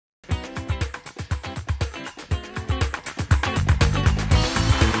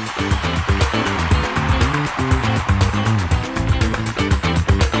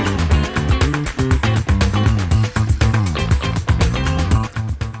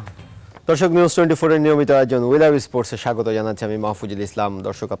দর্শক নিউজ 24 এর নিয়মিত আয়োজন উই লাভ স্পোর্টসে স্বাগত জানাচ্ছি আমি মাহফুজুল ইসলাম।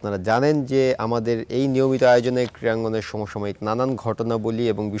 দর্শক আপনারা জানেন যে আমাদের এই নিয়মিত আয়োজনে ক্রীড়াঙ্গনের সমসাময়িক নানান ঘটনাবলী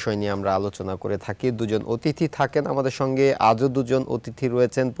এবং বিষয় নিয়ে আমরা আলোচনা করে থাকি। দুজন অতিথি থাকেন আমাদের সঙ্গে, আজও দুজন অতিথি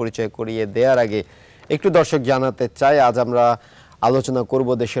রয়েছেন। পরিচয় করিয়ে দেওয়ার আগে একটু দর্শক জানাতে চাই, আজ আমরা আলোচনা করব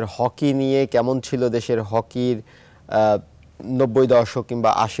দেশের হকি নিয়ে। কেমন ছিল দেশের হকির 90 দশক কিংবা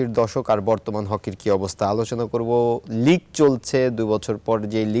 80-র দশক, আর বর্তমান হকির কি অবস্থা আলোচনা করব। লিগ চলছে 2 বছর পর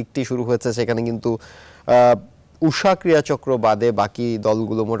যে লিগটি শুরু হয়েছে, সেখানে কিন্তু উষা ক্রীড়াচক্র বাদে বাকি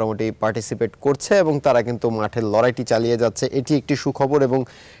দলগুলো মোটামুটি পার্টিসিপেট করছে এবং তারা কিন্তু মাঠের লড়াইটি চালিয়ে যাচ্ছে। এটি একটি সুখবর এবং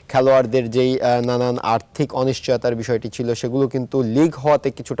খেলোয়াড়দের যেই নানান আর্থিক অনিশ্চয়তার বিষয়টি ছিল সেগুলো কিন্তু লিগ হওয়াতে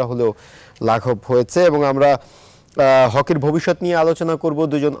কিছুটা হলেও লাঘব হয়েছে। এবং আমরা হকির ভবিষ্যৎ নিয়ে আলোচনা করব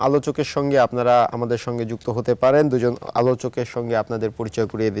দুজন আলোচকের সঙ্গে। আপনারা আমাদের সঙ্গে যুক্ত হতে পারেন। দুজন আলোচকের সঙ্গে আপনাদের পরিচয়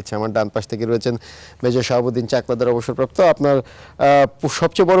করিয়ে দিচ্ছে। আমার ডান পাশ থেকে রয়েছেন মেজর শাহাবুদ্দিন চাকলাদার, অবসরপ্রাপ্ত। আপনার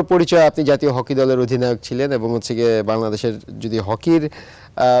সবচেয়ে বড় পরিচয়, আপনি জাতীয় হকি দলের অধিনায়ক ছিলেন এবং হচ্ছে গিয়ে বাংলাদেশের যদি হকির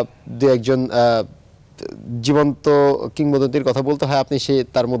দু একজন জীবন্ত কিংবদন্তির কথা বলতে হয়, আপনি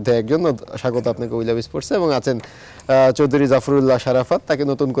তার মধ্যে একজন। স্বাগত আপনাকে উই লাভ স্পোর্টসে। এবং আছেন চৌধুরী জাফরুল্লাহ শারাফাত, তাকে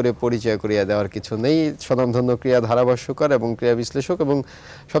নতুন করে পরিচয় করিয়ে দেওয়ার কিছু নেই। স্বনামধন্য ক্রীড়া ধারাভাষ্যকার এবং ক্রীড়া বিশ্লেষক। এবং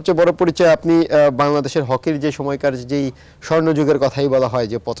সবচেয়ে বড় পরিচয়, আপনি বাংলাদেশের হকির যে সময়কার যেই স্বর্ণযুগের কথাই বলা হয়,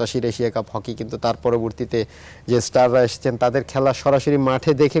 যে 85 এশিয়া কাপ হকি, কিন্তু তার পরবর্তীতে যে স্টাররা এসেছেন তাদের খেলা সরাসরি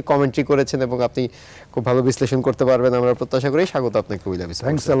মাঠে দেখে কমেন্ট্রি করেছেন এবং আপনি খুব ভালো বিশ্লেষণ করতে পারবেন আমরা প্রত্যাশা করি। স্বাগত আপনাকে we love sports.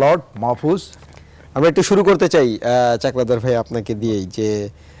 Thanks a লট মাহফুজ। আমরা একটু শুরু করতে চাই চাকলাদার ভাই আপনাকে দিয়েই, যে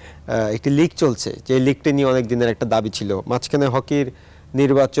একটি লিগ চলছে, যে লিগটি নিয়ে অনেক দিনের একটা দাবি ছিল। মাঝখানে হকির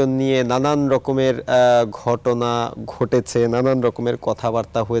নির্বাচন নিয়ে নানান রকমের ঘটনা ঘটেছে, নানান রকমের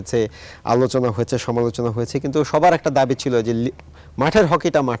কথাবার্তা হয়েছে, আলোচনা হয়েছে, সমালোচনা হয়েছে, কিন্তু সবার একটা দাবি ছিল যে মাঠের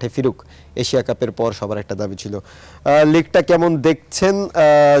হকিটা মাঠে ফিরুক। এশিয়া কাপের পর সবার একটা দাবি ছিল। লিগটা কেমন দেখছেন,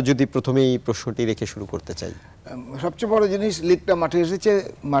 যদি প্রথমেই এই প্রশ্নটি রেখে শুরু করতে চাই। সবচেয়ে বড় জিনিস, লিগটা মাঠে এসেছে,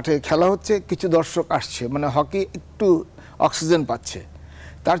 মাঠে খেলা হচ্ছে, কিছু দর্শক আসছে, মানে হকি একটু অক্সিজেন পাচ্ছে।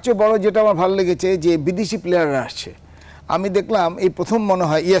 তার চেয়ে বড় যেটা আমার ভালো লেগেছে, যে বিদেশি প্লেয়াররা আসছে। আমি দেখলাম এই প্রথম, মনে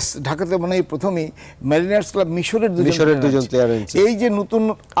হয় ঢাকাতে মনে হয় প্রথমই মেরিনার্স ক্লাব মিশরের দুজন প্লেয়ার, এই যে নতুন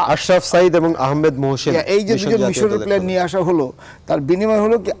আশরাফ সাইদ এবং আহমেদ মোহসেন, এই যে দুজন মিশরের প্লেয়ার নিয়ে আসা হলো, তার বিনিময়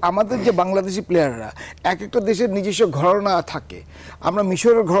হলো কি আমাদের যে বাংলাদেশি প্লেয়াররা এক একটা দেশের নিজস্ব ঘরানা থাকে, আমরা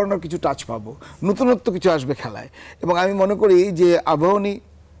মিশরের ঘরানার কিছু টাচ পাবো, নতুনত্ব কিছু আসবে খেলায়। এবং আমি মনে করি যে আবাহনী,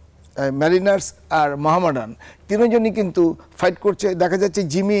 মেরিনার্স আর মোহামেডান তিনজনই কিন্তু ফাইট করছে। দেখা যাচ্ছে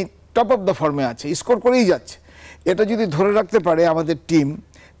জিমি টপ অফ দ্য ফর্মে আছে, স্কোর করেই যাচ্ছে। এটা যদি ধরে রাখতে পারে আমাদের টিম,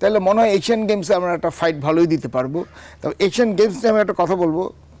 তাহলে মনে হয় এশিয়ান গেমসে আমরা একটা ফাইট ভালোই দিতে পারবো। তবে এশিয়ান গেমসে আমি একটা কথা বলবো,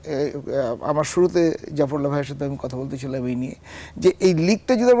 আমার শুরুতে জাফরুল্লাহ ভাইয়ের সাথে আমি কথা বলতেছিলাম এই নিয়ে, যে এই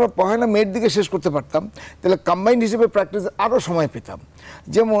লিগটা যদি আমরা পহেলা মের দিকে শেষ করতে পারতাম, তাহলে কম্বাইন্ড হিসেবে প্র্যাকটিস আরও সময় পেতাম।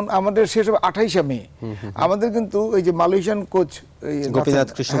 যেমন আমাদের শেষ হবে 28 মে, আমাদের কিন্তু ওই যে মালয়েশিয়ান কোচ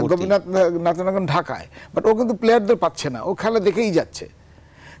গোপীনাথ নাথন এখন ঢাকায়, বাট ও কিন্তু প্লেয়ারদের পাচ্ছে না, ও খেলা দেখেই যাচ্ছে।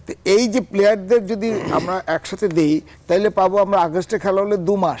 তো এই যে প্লেয়ারদের যদি আমরা একসাথে দেই, তাইলে পাবো আমরা আগস্টে খেলা হলে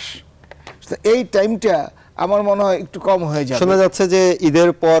 2 মাস। তো এই টাইমটা আমার মনে হয় একটু কম হয়ে যাবে। শোনা যাচ্ছে যে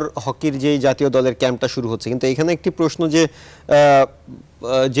ঈদের পর হকির যেই জাতীয় দলের ক্যাম্পটা শুরু হচ্ছে, কিন্তু এখানে একটি প্রশ্ন,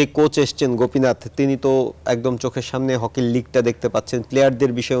 যে কোচ এসছেন গোপীনাথ, তিনি তো একদম চোখের সামনে হকির লিগটা দেখতে পাচ্ছেন,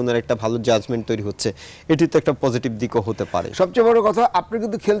 প্লেয়ারদের বিষয়ে ওনার একটা ভালো জাজমেন্ট তৈরি হচ্ছে, এটি তো একটা পজিটিভ দিকও হতে পারে। সবচেয়ে বড় কথা, আপনি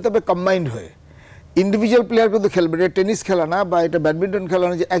কিন্তু খেলতে হবে কম্বাইন্ড হয়ে। ইন্ডিভিজুয়াল প্লেয়ার কিন্তু খেলবে, এটা টেনিস খেলা না বা এটা ব্যাডমিন্টন খেলা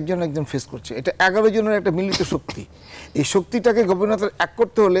না যে একজন ফেস করছে, এটা 11 জনের একটা মিলিত শক্তি। এই শক্তিটাকে গোপীনাথের এক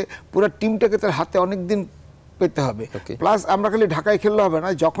করতে হলে পুরো টিমটাকে তার হাতে অনেক দিন পেতে হবে। প্লাস আমরা খালি ঢাকায় খেললে হবে না,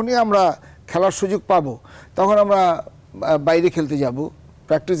 যখনই আমরা খেলার সুযোগ পাবো তখন আমরা বাইরে খেলতে যাব,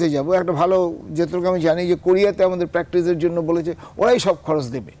 প্র্যাকটিসে যাব। একটা ভালো, যেটুকু আমি জানি যে কোরিয়াতে আমাদের প্র্যাকটিসের জন্য বলেছে, ওরাই সব খরচ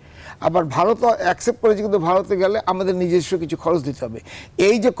দেবে। আবার ভারত অ্যাকসেপ্ট করেছে, কিন্তু ভারতে গেলে আমাদের নিজস্ব কিছু খরচ দিতে হবে।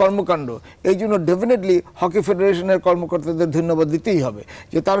 এই যে কর্মকাণ্ড, এই জন্য ডেফিনেটলি হকি ফেডারেশনের কর্মকর্তাদের ধন্যবাদ দিতেই হবে,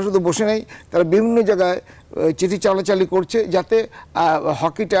 যে তারা শুধু বসে নেই, তারা বিভিন্ন জায়গায় চিঠি চালাচালি করছে, যাতে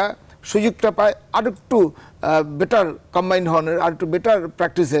হকিটা সুযোগটা পায় আর একটু বেটার কম্বাইন্ড হওয়ার, আর একটু বেটার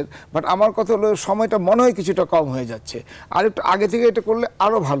প্র্যাকটিসের। বাট আমার কথা হলো, সময়টা মনে হয় কিছুটা কম হয়ে যাচ্ছে, আর একটু আগে থেকে এটা করলে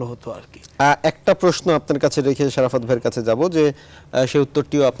আরও ভালো হতো আর কি। একটা প্রশ্ন আপনার কাছে রেখে শারাফাত ভাইয়ের কাছে যাব, যে সেই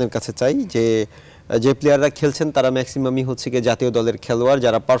উত্তরটিও আপনার কাছে চাই, যে প্লেয়াররা খেলছেন তারা ম্যাক্সিমামই হচ্ছে গিয়ে জাতীয় দলের খেলোয়াড়,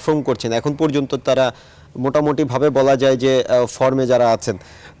 যারা পারফর্ম করছেন এখন পর্যন্ত তারা মোটামুটিভাবে বলা যায় যে ফর্মে যারা আছেন।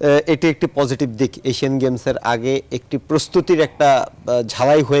 এটি একটি পজিটিভ দিক। এশিয়ান গেমসের আগে একটি প্রস্তুতির একটা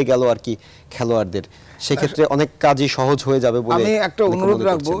ঝালাই হয়ে গেল আর কি খেলোয়াড়দের, সেক্ষেত্রে অনেক কাজই সহজ হয়ে যাবে বলে আমি একটা অনুরোধ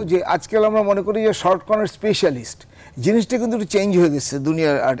রাখবো, যে আজকাল আমরা মনে করি যে শর্ট কর্নার স্পেশালিস্ট, জিনিসটা কিন্তু একটু চেঞ্জ হয়ে গেছে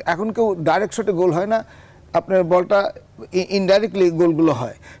দুনিয়ার। আর এখন কেউ ডাইরেক্ট শটে গোল হয় না, আপনার বলটা ইনডাইরেক্টলি গোলগুলো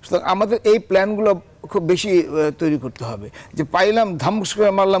হয়। সুতরাং আমাদের এই প্ল্যানগুলো খুব বেশি তৈরি করতে হবে, যে পাইলাম ধামস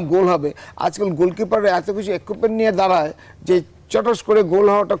করে মারলাম গোল হবে। আজকাল গোলকিপাররা এত কিছু ইকুইপমেন্ট নিয়ে দাঁড়ায় যে চটস করে গোল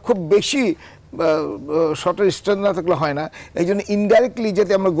হওয়াটা খুব বেশি শটের স্ট্রেংথ না থাকলে হয় না। এই জন্য ইনডাইরেক্টলি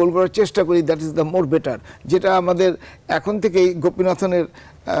যাতে আমরা গোল করার চেষ্টা করি, that is the more better. যেটা আমাদের এখন থেকেই গোপীনাথনের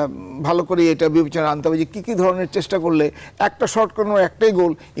ভালো করে এটা বিবেচনা আনতে হবে যে কী কী ধরনের চেষ্টা করলে একটা শট কোনো একটাই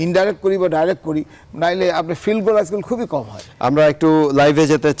গোল, ইনডাইরেক্ট করি বা ডাইরেক্ট করি, নাইলে আপনার ফিল্ড গোল আজকাল খুবই কম হয়। আমরা একটু লাইভে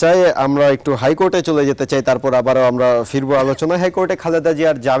যেতে চাই, আমরা একটু হাইকোর্টে চলে যেতে চাই, তারপর আবারও আমরা ফিরবো আলোচনায়। হাইকোর্টে খালেদা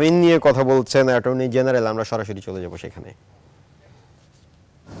জিয়ার জামিন নিয়ে কথা বলছেন অ্যাটর্নি জেনারেল, আমরা সরাসরি চলে যাব সেখানে।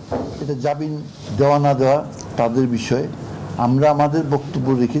 এটা জামিন দেওয়া না দেওয়া তাদের বিষয়ে আমরা আমাদের বক্তব্য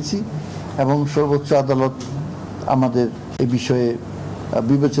রেখেছি এবং সর্বোচ্চ আদালত আমাদের এই বিষয়ে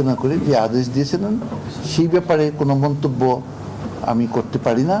বিবেচনা করে যে আদেশ দিয়েছিলেন সেই ব্যাপারে কোনো মন্তব্য আমি করতে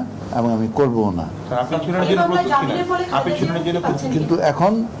পারি না এবং আমি করবও না। কিন্তু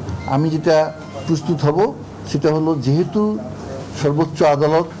এখন আমি যেটা প্রস্তুত হব সেটা হলো, যেহেতু সর্বোচ্চ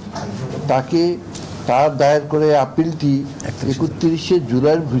আদালত তাকে তার দায়ের করে আপিলটি 31শে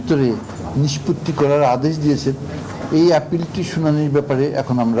জুলাইয়ের ভিতরে নিষ্পত্তি করার আদেশ দিয়েছেন, এই আপিলটি শুনানির ব্যাপারে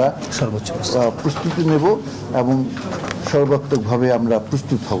এখন আমরা সর্বোচ্চ প্রস্তুতি নেব এবং সর্বাত্মকভাবে আমরা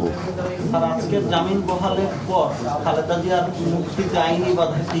প্রস্তুত হব।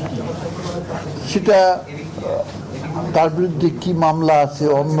 সেটা তার বিরুদ্ধে কি মামলা আছে,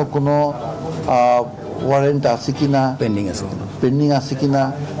 অন্য কোনো ওয়ারেন্ট আছে কিনা, পেন্ডিং আছে কিনা,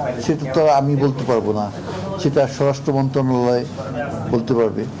 সেটা তো আমি বলতে পারবো না, সেটা স্বরাষ্ট্র মন্ত্রণালয় বলতে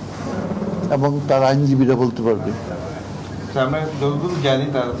পারবে এবং তার আইনজীবীরা বলতে পারবে। আমরা যতদূর জানি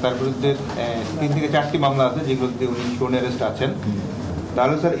তার বিরুদ্ধে 3 থেকে 4টি মামলা আছে যেগুলোতে উনি শোন অ্যারেস্ট আছেন।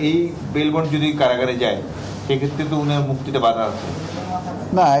 তাহলে স্যার এই বেল বন্ড যদি কারাগারে যায় সেক্ষেত্রে তো উনার মুক্তিতে বাধা আছে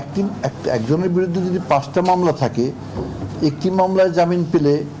না? একজনের বিরুদ্ধে যদি 5টা মামলা থাকে, একটি মামলায় জামিন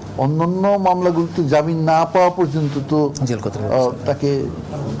পেলে অন্যান্য মামলাগুলোতে জামিন না পাওয়া পর্যন্ত তো তাকে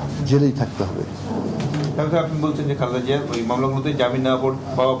জেলেই থাকতে হবে। তাহলে আপনি বলছেন যে খালেদা জিয়া ওই মামলাগুলোতে জামিন না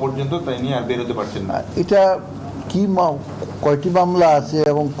পাওয়া পর্যন্ত তাই নিয়ে আর বেরোতে পারছেন না। এটা কি কয়টি মামলা আছে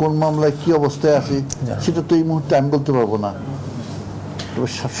এবং কোন মামলায় কি অবস্থায় আছে সেটা তো এই মুহূর্তে আমি বলতে পারবো না। তবে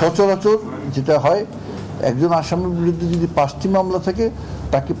সচরাচর যেটা হয়, একজন আসামির বিরুদ্ধে যদি 5টি মামলা থাকে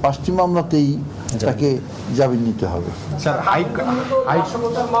তাকে 5টি মামলাতেই তাকে জামিন নিতে হবে।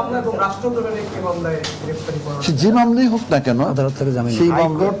 যে মামলাই হোক না কেন, সেই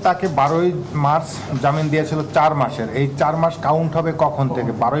হাইকোর্ট তাকে 12ই মার্চ জামিন দিয়েছিল 4 মাসের। এই 4 মাস কাউন্ট হবে কখন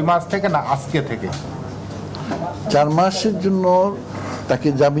থেকে? 12ই মার্চ থেকে না আজকে থেকে? 4 মাসের জন্য তাকে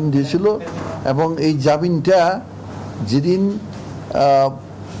জামিন দিয়েছিল এবং এই জামিনটা যেদিন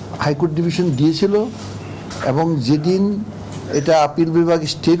হাইকোর্ট ডিভিশন দিয়েছিল এবং যেদিন এটা আপিল বিভাগ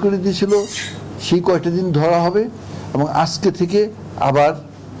স্টে করে দিয়েছিল সেই কয়টা দিন ধরা হবে এবং আজকে থেকে আবার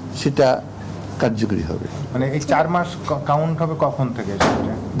সেটা কার্যকরী হবে। মানে এই 4 মাস কাউন্ট হবে কখন থেকে?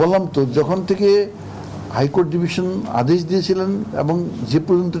 বললাম তো, যখন থেকে হাইকোর্ট ডিভিশন আদেশ দিয়েছিলেন এবং যে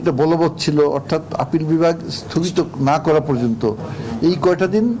পর্যন্ত এটা বলবৎ ছিল, অর্থাৎ আপিল বিভাগ স্থগিত না করা পর্যন্ত এই কয়টা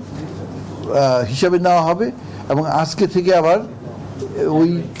দিন হিসাবে নেওয়া হবে এবং আজকে থেকে আবার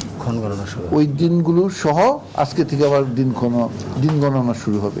ওই দিনগুলো সহ আজকে থেকে আবার দিন গণনা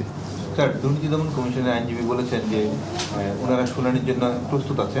শুরু হবে। স্যার, দুর্নীতি দমন কমিশনের আইনজীবী বলেছেন যে ওনারা শুনানির জন্য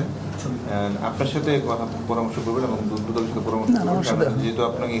প্রস্তুত আছেন, আপনার সাথে পরামর্শ করবেন এবং দুদকের সাথে পরামর্শ করবেন, যেহেতু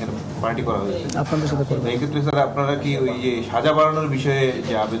আপনাকে এখানে পার্টি করা হয়েছে। এই ক্ষেত্রে স্যার আপনারা কি ওই যে সাজা বাড়ানোর বিষয়ে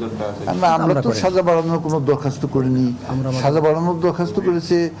যে আবেদনটা আছে? না, আমরা তো সাজা বাড়ানোর কোনো দরখাস্ত করিনি। সাজা বাড়ানোর দরখাস্ত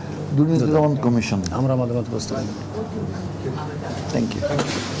করেছে দুর্নীতি দমন কমিশন। আমরা আমাদের মতো প্রস্তুত। Thank you.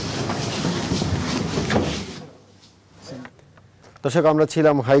 দর্শক, আমরা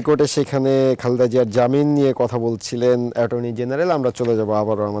ছিলাম হাইকোর্টে, সেখানে খালেদা জিয়ার জামিন নিয়ে কথা বলছিলেন অ্যাটর্নি জেনারেল। আমরা চলে যাব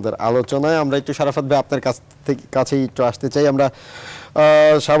আবারও আমাদের আলোচনায়। আমরা একটু শারাফাত ভাই আপনার কাছেই একটু আসতে চাই। আমরা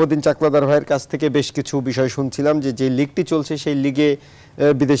শাহাবুদ্দিন চাকলাদার ভাইয়ের কাছ থেকে বেশ কিছু বিষয় শুনছিলাম যে লিগটি চলছে সেই লিগে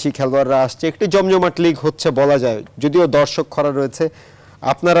বিদেশি খেলোয়াড়রা আসছে, একটি জমজমাট লিগ হচ্ছে বলা যায়, যদিও দর্শক খরা রয়েছে।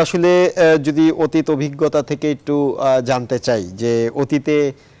 আপনার আসলে যদি অতীত অভিজ্ঞতা থেকে একটু জানতে চাই যে অতীতে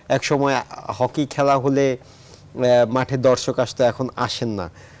একসময় হকি খেলা হলে মাঠে দর্শক আসতে, এখন আসেন না,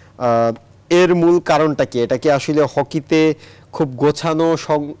 এর মূল কারণটা কি? এটা কি আসলে হকিতে খুব গোছানো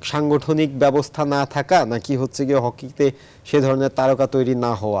সাংগঠনিক ব্যবস্থা না থাকা, নাকি হচ্ছে গিয়ে হকিতে সে ধরনের তারকা তৈরি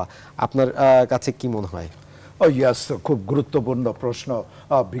না হওয়া? আপনার কাছে কি মনে হয়? ইয়াস, খুব গুরুত্বপূর্ণ প্রশ্ন,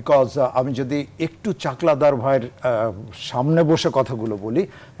 বিকজ আমি যদি একটু চাকলাদার ভাইয়ের সামনে বসে কথাগুলো বলি,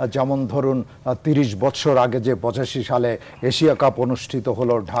 যেমন ধরুন 30 বছর আগে যে 85 সালে এশিয়া কাপ অনুষ্ঠিত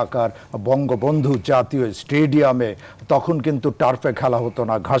হলো ঢাকার বঙ্গবন্ধু জাতীয় স্টেডিয়ামে, তখন কিন্তু টার্ফে খেলা হতো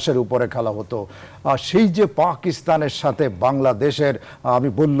না, ঘাসের উপরে খেলা হতো। সেই যে পাকিস্তানের সাথে বাংলাদেশের আমি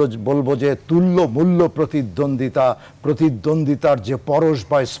বলবো যে তুল্য মূল্য প্রতিদ্বন্দ্বিতার যে পরশ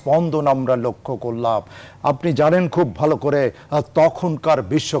বা স্পন্দন আমরা লক্ষ্য করলাম, আপনি জানেন খুব ভালো করে তখনকার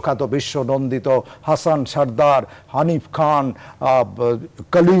বিশ্বখ্যাত বিশ্বনন্দিত হাসান সর্দার, হানিফ খান,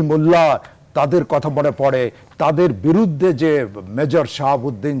 কলিমুল্লাহ, তাদের কথা মনে পড়ে। তাদের বিরুদ্ধে যে মেজর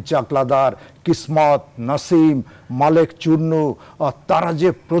শাহাবুদ্দিন চাকলাদার, কিসমত, নাসিম, মালেক চুন্নু, তারা যে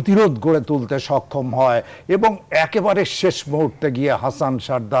প্রতিরোধ গড়ে তুলতে সক্ষম হয় এবং একেবারে শেষ মুহূর্তে গিয়ে হাসান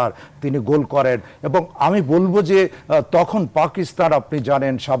সর্দার তিনি গোল করেন। এবং আমি বলবো যে তখন পাকিস্তান, আপনি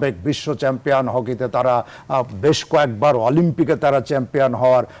জানেন, সাবেক বিশ্ব চ্যাম্পিয়ন হকিতে, তারা বেশ কয়েকবার অলিম্পিকে তারা চ্যাম্পিয়ন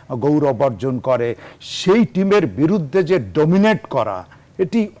হওয়ার গৌরব অর্জন করে। সেই টিমের বিরুদ্ধে যে ডমিনেট করা,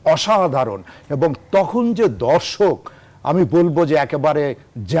 এটি অসাধারণ। এবং তখন যে দর্শক, আমি বলবো যে একেবারে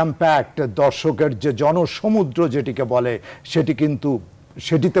জ্যামপ্যাক্ট দর্শকের যে জনসমুদ্র যেটিকে বলে,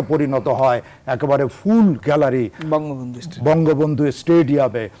 সেটিতে পরিণত হয় একেবারে ফুল গ্যালারি বঙ্গবন্ধু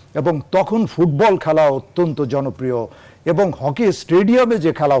স্টেডিয়ামে। এবং তখন ফুটবল খেলা অত্যন্ত জনপ্রিয় এবং হকি স্টেডিয়ামে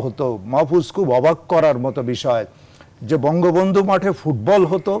যে খেলা হতো, মাহফুজ, খুব অবাক করার মতো বিষয় যে বঙ্গবন্ধু মাঠে ফুটবল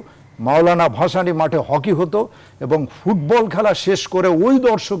হতো, মাওলানা ভাসানী মাঠে হকি হতো এবং ফুটবল খেলা শেষ করে ওই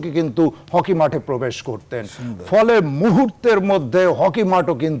দর্শকই কিন্তু হকি মাঠে প্রবেশ করতেন। ফলে মুহূর্তের মধ্যে হকি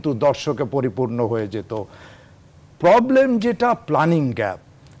মাঠও কিন্তু দর্শকে পরিপূর্ণ হয়ে যেত। প্রবলেম যেটা, প্ল্যানিং গ্যাপ।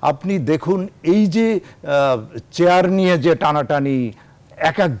 আপনি দেখুন, এই যে চেয়ার নিয়ে যে টানাটানি,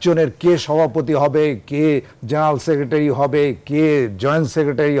 এক একজনের কে সভাপতি হবে, কে জেনারেল সেক্রেটারি হবে, কে জয়েন্ট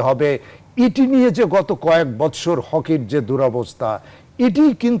সেক্রেটারি হবে, এটি নিয়ে যে গত কয়েক বছর হকির যে দুরবস্থা, এটি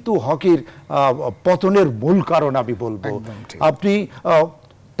কিন্তু হকির পতনের মূল কারণ আমি বলবো। আপনি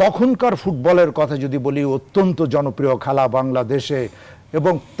তখনকার ফুটবলের কথা যদি বলি, অত্যন্ত জনপ্রিয় খেলা বাংলাদেশে,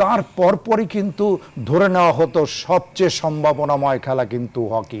 এবং তার পরপরই কিন্তু ধরে নেওয়া হতো সবচেয়ে সম্ভাবনাময় খেলা কিন্তু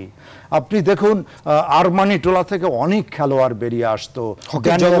হকি। আপনি দেখুন, আরমানিটোলা থেকে অনেক খেলোয়াড় বেরিয়ে আসতো,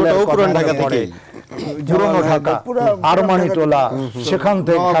 পুরনো ঢাকা, আরমানিটোলা, সেখান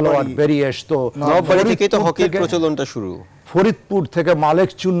থেকে খেলোয়াড় বেরিয়ে আসতো। প্রচলনটা শুরু ফরিদপুর থেকে মালেক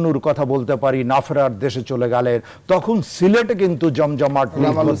চুন্নুর কথা বলতে পারি, নাফেরার দেশে চলে গেলেন। তখন সিলেটে কিন্তু জমজমাট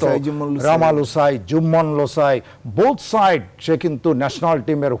রামাল ওসাই, জুম্মন লোসাই, বোথ সাইড, সে কিন্তু ন্যাশনাল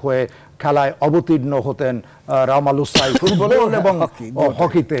টিমের হয়ে খেলায় অবতীর্ণ হতেন রামাল ওসাই ফুটবল এবং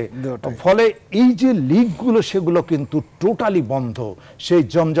হকিতে। ফলে এই যে লিগগুলো, সেগুলো কিন্তু টোটালি বন্ধ। সেই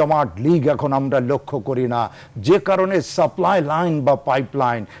জমজমাট লিগ এখন আমরা লক্ষ্য করি না, যে কারণে সাপ্লাই লাইন বা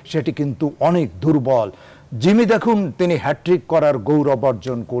পাইপলাইন সেটি কিন্তু অনেক দুর্বল। জিমি দেখুন, তিনি হ্যাট্রিক করার গৌরব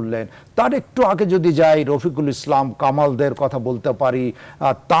অর্জন করলেন। তার একটু আগে যদি যাই, রফিকুল ইসলাম, কামালদের কথা বলতে পারি।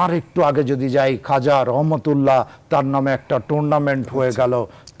 তার একটু আগে যদি যাই, খাজা রহমতুল্লাহ, তার নামে একটা টুর্নামেন্ট হয়ে গেল।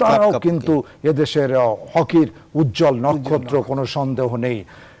 তারাও কিন্তু এদেশের হকির উজ্জ্বল নক্ষত্র, কোনো সন্দেহ নেই।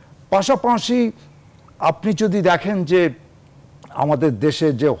 পাশাপাশি আপনি যদি দেখেন যে আমাদের দেশে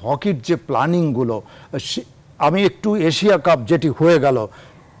যে হকির যে প্ল্যানিংগুলো, আমি একটু এশিয়া কাপ যেটি হয়ে গেল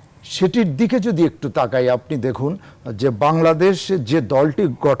সেটির দিকে যদি একটু তাকাই, আপনি দেখুন যে বাংলাদেশ যে দলটি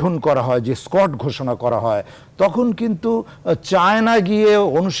গঠন করা হয়, যে স্কোয়াড ঘোষণা করা হয়, তখন কিন্তু চায়না গিয়ে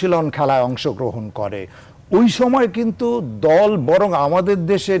অনুশীলন খেলায় অংশগ্রহণ করে। ওই সময় কিন্তু দল বরং আমাদের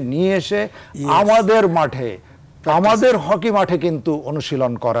দেশে নিয়ে এসে আমাদের মাঠে, আমাদের হকি মাঠে কিন্তু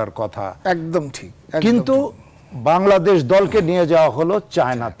অনুশীলন করার কথা। একদম ঠিক। কিন্তু বাংলাদেশ দলকে নিয়ে যাওয়া হলো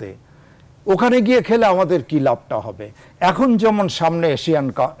চায়নাতে। ওখানে গিয়ে খেলে আমাদের কি লাভটা হবে? এখন যেমন সামনে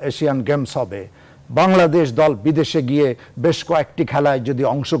এশিয়ান গেমস হবে, বাংলাদেশ দল বিদেশে গিয়ে বেশ কয়েকটি খেলায় যদি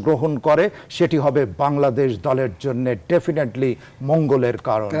অংশগ্রহণ করে, সেটি হবে বাংলাদেশ দলের জন্য ডেফিনেটলি মঙ্গলের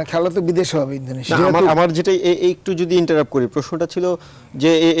কারণ। খেলা তো বিদেশে হবে, ইন্দোনেশিয়া। আমার যেটা একটু যদি ইন্টারাপ্ট করি, প্রশ্নটা ছিল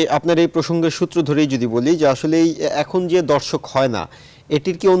যে আপনার এই প্রসঙ্গের সূত্র ধরেই যদি বলি যে আসলে এখন যে দর্শক হয় না,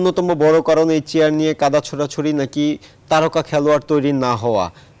 এটির কি অন্যতম বড় কারণ এই চেয়ার নিয়ে কাদা ছোড়াছড়ি, নাকি তারকা খেলোয়াড় তৈরি না হওয়া?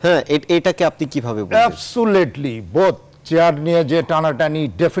 হ্যাঁ, এটাকে আপনি কিভাবে বলবেন? Absolutely both. চেয়ার নিয়ে যে টানাটানি,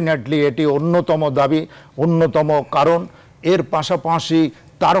 ডেফিনেটলি এটি অন্যতম দাবি, অন্যতম কারণ। এর পাশাপাশি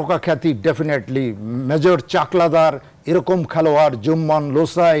তারকা খ্যাতি, ডেফিনেটলি মেজর চাকলাদার, এরকম খেলোয়াড়, জুম্মান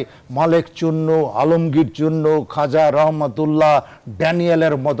লোসাই, মালেক চুন্নু, আলমগীর চুন্নু, খাজা রহমতুল্লাহ,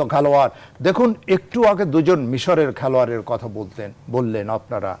 ড্যানিয়েলের মতো খেলোয়াড়। দেখুন, একটু আগে দুজন মিশরের খেলোয়াড়ের কথা বললেন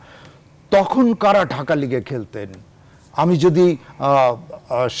আপনারা, তখন কারা ঢাকা লিগে খেলতেন? আমি যদি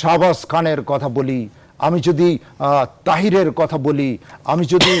শাহবাজ খানের কথা বলি, আমি যদি তাহিরের কথা বলি,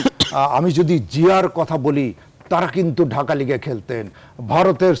 আমি যদি জিয়ার কথা বলি, তারা কিন্তু ঢাকা লিগে খেলতেন।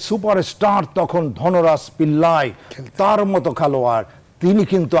 ভারতের সুপারস্টার তখন ধনরাজ পিল্লাই, তার মতো খেলোয়াড়, তিনি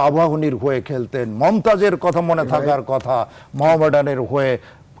কিন্তু আবাহনীর হয়ে খেলতেন। মমতাজের কথা মনে থাকার কথা, মোহামেডানের হয়ে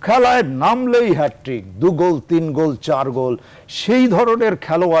খেলায় নামলেই হ্যাটট্রিক, 2 গোল 3 গোল 4 গোল। সেই ধরনের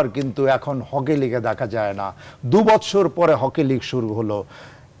খেলোয়াড় কিন্তু এখন হকি লিগে দেখা যায় না। 2 বছর পরে হকি লিগ শুরু হলো।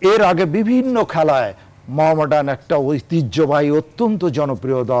 এর আগে বিভিন্ন খেলায় মোহামেডান একটা ঐতিহ্যবাহী অত্যন্ত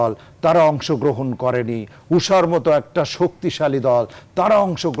জনপ্রিয় দল, তারা অংশগ্রহণ করেনি। উষার মতো একটা শক্তিশালী দল, তারা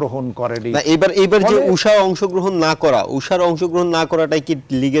অংশগ্রহণ করেনি। এবার যে উষার অংশগ্রহণ না করাটাই কি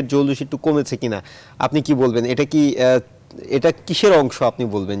লিগের জৌলুস একটু কমেছে কিনা আপনি কি বলবেন? এটা কিসের অংশ আপনি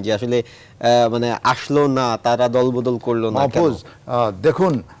বলবেন যে আসলে মানে আসলো না, তারা দলবদল করলো না?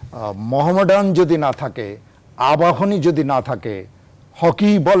 দেখুন, মোহামেডান যদি না থাকে, আবাহনী যদি না থাকে,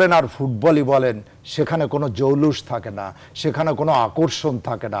 হকি বলেন আর ফুটবলই বলেন, সেখানে কোনো জৌলুস থাকে না, সেখানে কোনো আকর্ষণ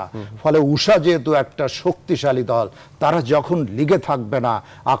থাকে না। ফলে উষা যেহেতু একটা শক্তিশালী দল, তারা যখন লিগে থাকবে না,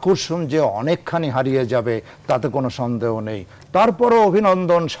 আকর্ষণ যে অনেকখানি হারিয়ে যাবে তাতে কোনো সন্দেহ নেই। তারপরও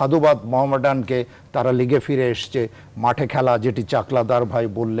অভিনন্দন, সাধুবাদ মোহামেডানকে, তারা লিগে ফিরে এসছে। মাঠে খেলা, যেটি চাকলাদার ভাই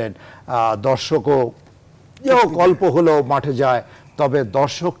বললেন, দর্শকও অল্প হলেও মাঠে যায়, তবে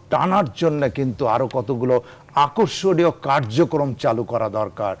দর্শক টানার জন্য কিন্তু আরো কতগুলো আকর্ষণীয় কার্যক্রম চালু করা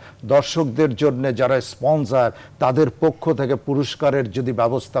দরকার। দর্শকদের জন্য যারা স্পন্সর, তাদের পক্ষ থেকে পুরস্কারের যদি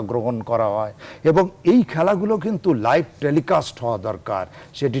ব্যবস্থা গ্রহণ করা হয়, এবং এই খেলাগুলো কিন্তু লাইভ টেলিকাস্ট হওয়া দরকার,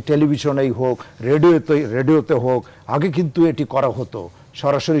 সেটি টেলিভিশনেই হোক, রেডিওতে হোক। আগে কিন্তু এটি করা হতো,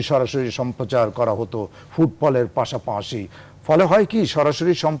 সরাসরি সম্প্রচার করা হতো ফুটবলের পাশাপাশি। ফলে হয় কি,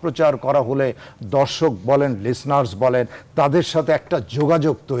 সরাসরি সম্প্রচার করা হলে দর্শক বলেন, লিসনার্স বলেন, তাদের সাথে একটা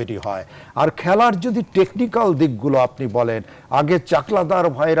যোগাযোগ তৈরি হয়। আর খেলার যদি টেকনিক্যাল দিকগুলো আপনি বলেন, আগে চাকলাদার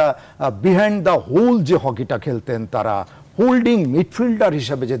ভাইরা বিহাইন্ড দ্য হোল যে হকিটা খেলতেন, তারা হোল্ডিং মিডফিল্ডার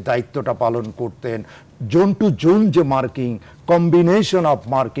হিসেবে যে দায়িত্বটা পালন করতেন, জোন টু জোন যে marking, combination of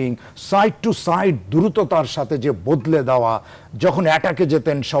marking, side two side দ্রুততার সাথে যে বদলে দেওয়া, যখন অ্যাটাকে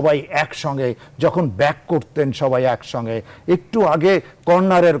যেতেন সবাই একসঙ্গে, যখন ব্যাক করতেন সবাই একসঙ্গে। একটু আগে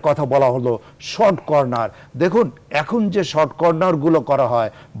কর্নারের কথা বলা হলো, শর্ট কর্নার। দেখুন, এখন যে শর্ট কর্নারগুলো করা হয়,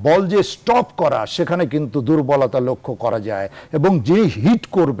 বল যে স্টপ করা, সেখানে কিন্তু দুর্বলতা লক্ষ্য করা যায়, এবং যিনি হিট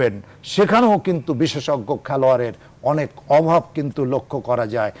করবেন সেখানেও কিন্তু বিশেষজ্ঞ খেলোয়াড়ের অনেক অভাব কিন্তু লক্ষ্য করা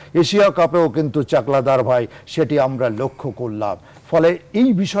যায়। এশিয়া কাপেও কিন্তু চাকলাদার ভাই সেটি আমরা লক্ষ্য করলাম। ফলে এই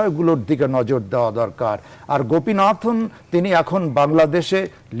বিষয়গুলোর দিকে নজর দেওয়া দরকার। আর গোপীনাথন, তিনি এখন বাংলাদেশে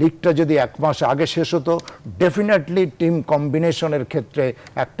লিগটা যদি 1 মাস আগে শেষ হতো, ডেফিনেটলি টিম কম্বিনেশনের ক্ষেত্রে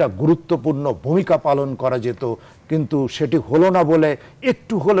একটা গুরুত্বপূর্ণ ভূমিকা পালন করা যেত, কিন্তু সেটি হলো না বলে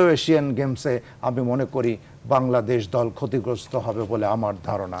একটু হলেও এশিয়ান গেমসে আমি মনে করি বাংলাদেশ দল ক্ষতিগ্রস্ত হবে বলে আমার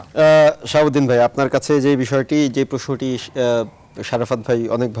ধারণা। শাহাবুদ্দিন ভাই, আপনার কাছে যে প্রশ্নটি শারাফাত ভাই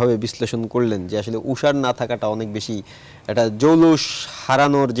অনেকভাবে বিশ্লেষণ করলেন, যে আসলে উষার না থাকাটা অনেক বেশি একটা জৌলুস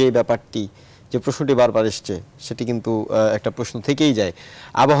হারানোর যে ব্যাপারটি, যে প্রশ্নটি বারবার এসছে, সেটি কিন্তু একটা প্রশ্ন থেকেই যায়।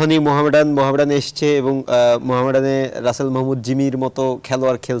 আবাহনী মোহামেডানে এসছে, এবং মোহামেডানে রাসেল মাহমুদ জিমির মতো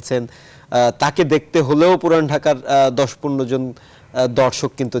খেলোয়াড় খেলছেন, তাকে দেখতে হলেও পুরান ঢাকার 10-15 জন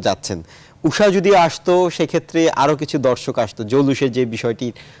দর্শক কিন্তু যাচ্ছেন। উষা যদি আসতো, সেক্ষেত্রে আরো কিছু দর্শক আসতো। জৌলুসের যে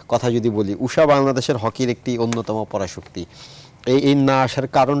বিষয়টির কথা যদি বলি, উষা বাংলাদেশের হকির একটি অন্যতম পরাশক্তি। এই না আসার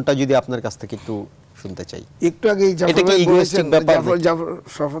কারণটা যদি আপনার কাছ থেকে একটু শুনতে চাই। একটু আগে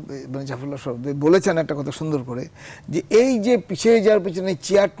বলেছেন একটা কথা সুন্দর করে, যে এই যে পিছিয়ে যাওয়ার পিছনে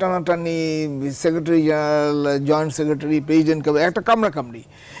চেয়ার টানাটানি, secretary general, joint secretary, president, একটা কামড়াকামড়ি,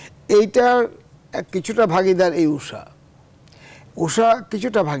 এইটার কিছুটা ভাগিদার এই উষা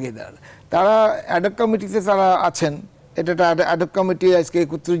কিছুটা ভাগিদার। তারা অ্যাডক কমিটিতে তারা আছেন, এটা একটা অ্যাডক কমিটি, আজকে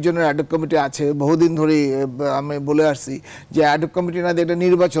 31 জনের অ্যাডক কমিটি আছে। বহুদিন ধরেই আমি বলে আসছি যে অ্যাডক কমিটি না দিয়ে একটা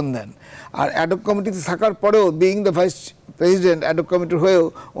নির্বাচন দেন। আর অ্যাডক কমিটিতে থাকার পরেও, being the vice president ad hoc কমিটির হয়েও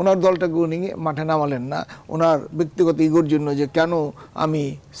ওনার দলটাকে উনি মাঠে নামালেন না, ওনার ব্যক্তিগত ইগোর জন্য, যে কেন আমি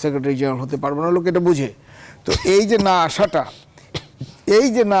সেক্রেটারি জেনারেল হতে পারবো না, লোক এটা বুঝে। তো এই যে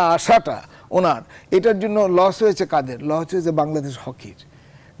না আসাটা ওনার, এটার জন্য লস হয়েছে কাদের? লস হয়েছে বাংলাদেশ হকির।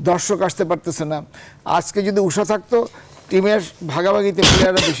 দর্শক আসতে পারতেছে না। আজকে যদি উষা থাকতো, টিমের ভাগাভাগিতে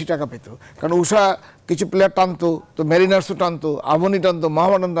প্লেয়াররা বেশি টাকা পেত, কারণ উষা কিছু প্লেয়ার টানতো, তো মেরিনার্সও টানতো, আবাহনী টানতো,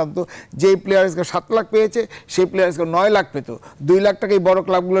 মোহামেডান টানতো। যেই প্লেয়ার আজকে 7 লাখ পেয়েছে, সেই প্লেয়ার আজকে 9 লাখ পেত। 2 লাখ টাকা এই বড়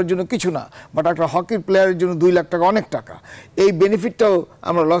ক্লাবগুলোর জন্য কিছু না, বাট একটা হকির প্লেয়ারের জন্য 2 লাখ টাকা অনেক টাকা। এই বেনিফিটটাও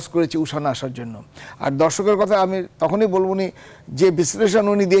আমরা লস করেছি উষা না আসার জন্য। আর দর্শকের কথা আমি তখনই বলবো, যে বিশ্লেষণ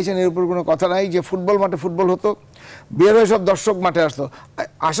উনি দিয়েছেন এর উপর কোনো কথা নাই, যে ফুটবল মাঠে ফুটবল হতো, বের হয়ে সব দর্শক মাঠে আসতো।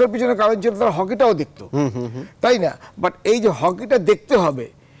 আসার পিছনে কারণ ছিল তারা হকিটাও দেখতো, তাই না? বাট এই যে হকিটা দেখতে হবে,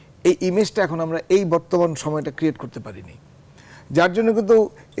 এই ইমেজটা এখন আমরা এই বর্তমান সময়টা ক্রিয়েট করতে পারিনি। যার জন্য কিন্তু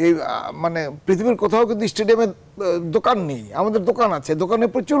এই মানে পৃথিবীর কোথাও কিন্তু স্টেডিয়ামে দোকান নেই, আমাদের দোকান আছে, দোকানে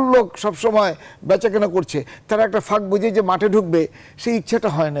প্রচুর লোক সবসময় বেচাকেনা করছে, তারা একটা ফাঁক বুঝে যে মাঠে ঢুকবে সেই ইচ্ছাটা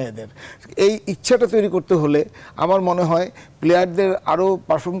হয় না এদের। এই ইচ্ছাটা তৈরি করতে হলে আমার মনে হয় প্লেয়ারদের আরও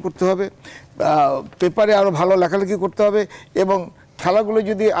পারফর্ম করতে হবে, পেপারে আরও ভালো লেখালেখি করতে হবে, এবং খেলাগুলো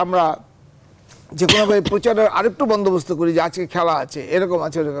যদি আমরা যে কোনোভাবে প্রচারের আরেকটু বন্দোবস্ত করি যে আজকে খেলা আছে, এরকম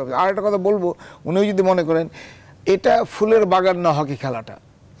আছে, এরকম আছে। আর একটা কথা বলবো, উনিও যদি মনে করেন এটা ফুলের বাগান না হকি খেলাটা,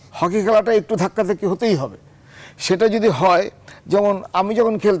 হকি খেলাটা একটু ধাক্কাধাক্কি হতেই হবে। সেটা যদি হয়, যেমন আমি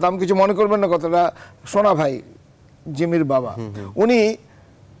যখন খেলতাম, কিছু মনে করবেন না কথাটা, সোনা ভাই জিমির বাবা, উনি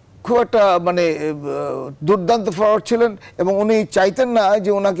খুব একটা মানে দুর্দান্ত ফরওয়ার্ড ছিলেন, এবং উনি চাইতেন না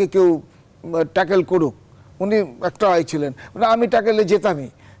যে ওনাকে কেউ ট্যাকেল করুক, উনি একটা ছিলেন, মানে আমি ট্যাকেলে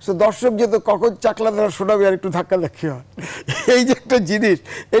যেতামই। সো দর্শক যেত কখন চাকলা দ্বারা শোনাবে আর একটু ধাক্কা দেখি হয়, এই যে একটা জিনিস,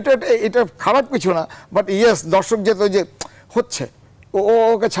 এটা খারাপ কিছু না, বাট ইয়েস দর্শক যেত যে হচ্ছে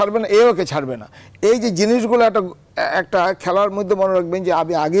ওকে ছাড়বে না, ওকে ছাড়বে না। এই যে জিনিসগুলো একটা খেলার মধ্যে মনে রাখবেন যে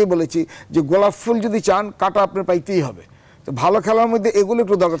আমি আগেই বলেছি যে গোলাপ ফুল যদি চান কাটা আপনার পাইতেই হবে। তো ভালো খেলার মধ্যে এগুলো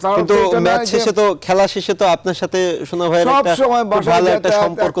একটু দরকার। কিন্তু ম্যাচ শেষে তো, খেলা শেষে তো আপনার সাথে সোনা ভাইয়ের একটা ভালো একটা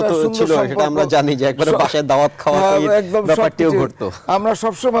সম্পর্ক তো ছিল, সেটা আমরা জানি যে একবারে বাসায় দাওয়াত খাওয়া একদম ব্যাপারটিও ঘটতো। আমরা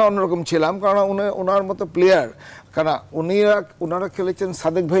সবসময় অন্যরকম ছিলাম, কারণ ওনার মতো প্লেয়ার, কারণ ওনারা খেলেছেন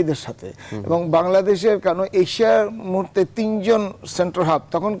সাদেক ভাইদের সাথে, এবং বাংলাদেশের কারণ এশিয়ার মুহূর্তে 3 জন সেন্টার হাফ,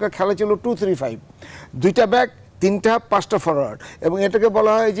 তখনকার খেলা ছিল 2-3-5, 2টা ব্যাক, 3টা হাফ, 5টা ফরওয়ার্ড, এবং এটাকে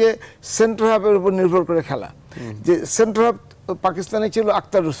বলা হয় যে সেন্টার হাফের উপর নির্ভর করে খেলা। যে সেন্টার হাফ পাকিস্তানে ছিল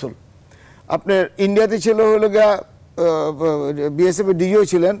আক্তার রসুল, আপনার ইন্ডিয়াতে ছিল হলো গিয়া বিএসএফ এর ডিজিও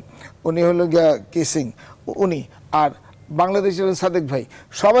ছিলেন, উনি হলো গিয়া কে সিং উনি, আর বাংলাদেশ ছিলেন সাদেক ভাই।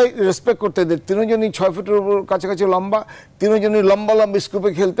 সবাই রেসপেক্ট করতে এদের, 3জনই 6 ফুটের উপর কাছাকাছি লম্বা, 3জনই লম্বা লম্বা স্কুপে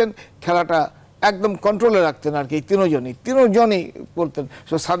খেলতেন, খেলাটা একদম কন্ট্রোলে রাখতেন আর কি। 3জনই বলতেন।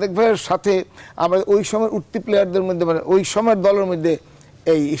 সো সাদেক ভাইয়ের সাথে আমরা ওই সময়ের উঠতি প্লেয়ারদের মধ্যে, মানে ওই সময়ের দলের মধ্যে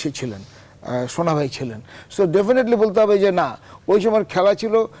এই এসেছিলেন, সোনা ভাই ছিলেন। সো ডেফিনেটলি বলতে হবে যে না, ওই সময় খেলা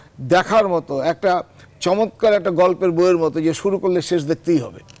ছিল দেখার মতো, একটা চমৎকার একটা গল্পের বইয়ের মতো, যে শুরু করলে শেষ দেখতেই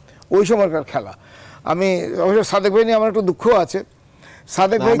হবে ওই সময়কার খেলা। আমি অবশ্য সাদেক ভাই নিয়ে আমার একটু দুঃখ আছে,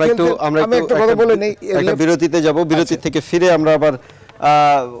 সাদেক ভাই আমি একটা কথা বলে নেই, একটা বিরতিতে যাব, বিরতি থেকে ফিরে আমরা আবার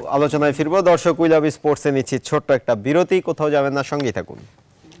আলোচনায় ফিরবো। দর্শক, উই লাভ স্পোর্টসে নিচ্ছি ছোট্ট একটা বিরতি, কোথাও যাবেন না, সঙ্গেই থাকুন।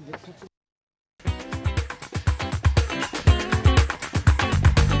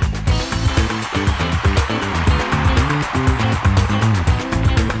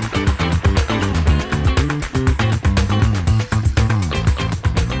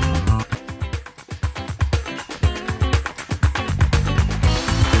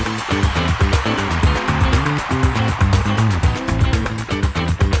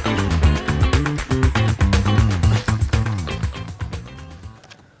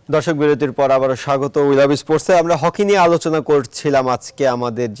 দর্শক, বিরতির পর আবারও স্বাগত উই লাভ স্পোর্টসে। আমরা হকি নিয়ে আলোচনা করছিলাম। আজকে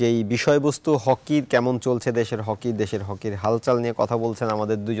আমাদের যেই বিষয়বস্তু, হকির কেমন চলছে দেশের হকি, দেশের হকির হালচাল নিয়ে কথা বলছেন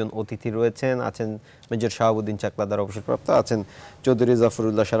আমাদের দুজন অতিথি রয়েছেন। আছেন মেজর শাহাবুদ্দিন চাকলাদার অবসরপ্রাপ্ত, আছেন চৌধুরী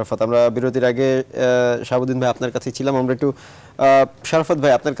জাফরুল্লাহ শারাফত। আমরা বিরতির আগে শাহাবুদ্দিন ভাই আপনার কাছে ছিলাম, আমরা একটু শারাফত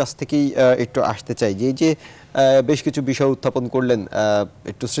ভাই আপনার কাছ থেকেই একটু আসতে চাই যে এই যে বেশ কিছু বিষয় উত্থাপন করলেন,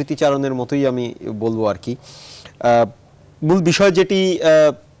 একটু স্মৃতিচারণের মতোই আমি বলবো আর কি। মূল বিষয় যেটি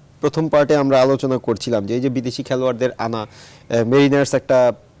প্রথম পার্টে আমরা আলোচনা করছিলাম যে এই যে বিদেশি খেলোয়াড়দের আনা, মেরিনার্স একটা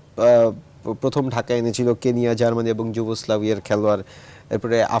প্রথম ঢাকা এনেছিল কেনিয়া, জার্মানি এবং যুগোস্লাভিয়ার খেলোয়াড়,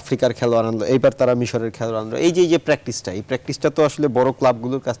 এরপরে আফ্রিকার খেলোয়াড় আনলো, এইবার তারা মিশরের খেলোয়াড় আনলো। এই যে প্র্যাকটিসটা, এই প্র্যাকটিসটা তো আসলে বড়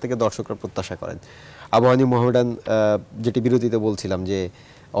ক্লাবগুলোর কাছ থেকে দর্শকরা প্রত্যাশা করেন। আবাহনী মোহামেডান, যেটি বিরতিতে বলছিলাম যে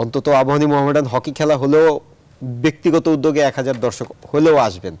অন্তত আবাহনী মোহামেডান হকি খেলা হলেও ব্যক্তিগত উদ্যোগে 1000 দর্শক হলেও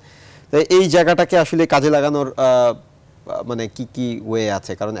আসবেন। তাই এই জায়গাটাকে আসলে কাজে লাগানোর মানে কি ওয়ে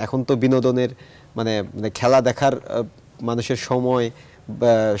আছে? কারণ এখন তো বিনোদনের মানে খেলা দেখার মানুষের সময়,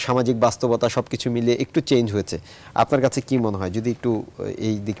 সামাজিক বাস্তবতা সবকিছু মিলিয়ে একটু চেঞ্জ হয়েছে। আপনার কাছে কি মনে হয়, যদি একটু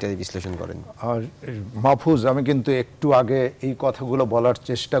এই দিকটা বিশ্লেষণ করেন? মাহফুজ, আমি কিন্তু একটু আগে এই কথাগুলো বলার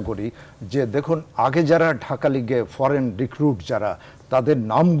চেষ্টা করি যে দেখুন, আগে যারা ঢাকা লিগে ফরেন রিক্রুট যারা, তাদের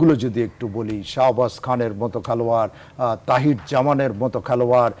নামগুলো যদি একটু বলি, শাহবাজ খানের মতো খেলোয়াড়, তাহির জামানের মতো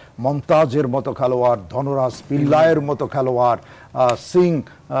খেলোয়াড়, মমতাজের মতো খেলোয়াড়, ধনরাজ পিল্লায়ের মতো খেলোয়াড়, সিং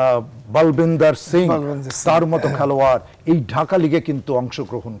বলবিন্দর সিং তার মতো খেলোয়াড় এই ঢাকা লিগে কিন্তু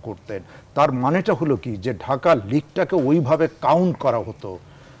অংশগ্রহণ করতেন। তার মানেটা হলো কি, যে ঢাকা লিগটাকে ওইভাবে কাউন্ট করা হতো।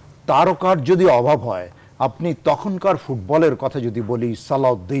 তারকার যদি অভাব হয়, আপনি তখনকার ফুটবলের কথা যদি বলি,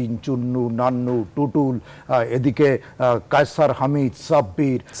 সালাউদ্দিন, চুন্নু, নান্নু, টুটুল, এদিকে কায়সার হামিদ,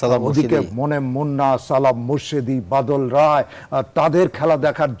 সাব্বির, ওদিকে মনেম মুন্না, সালাম মুর্শেদি, বাদল রায়, তাদের খেলা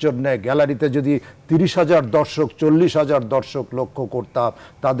দেখার জন্য গ্যালারিতে যদি 30,000 দর্শক, 40,000 দর্শক লক্ষ্য করতাম,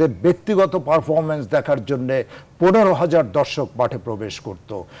 তাদের ব্যক্তিগত পারফরমেন্স দেখার জন্যে 15,000 দর্শক মাঠে প্রবেশ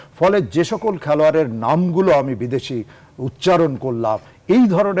করত। ফলে যে সকল খেলোয়াড়ের নামগুলো আমি বিদেশি উচ্চারণ করলাম, এই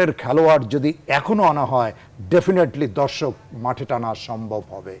ধরনের খেলোয়াড় যদি এখনো আনা হয়, ডেফিনেটলি দর্শক মাঠে টানা সম্ভব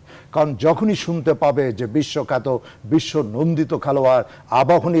হবে। কারণ যখনই শুনতে পাবে যে বিশ্বখ্যাত, বিশ্ব নন্দিত খেলোয়াড়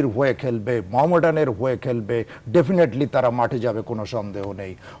আবাহনীর হয়ে খেলবে, মোহামেডানের হয়ে খেলবে, ডেফিনেটলি তারা মাঠে যাবে, কোনো সন্দেহ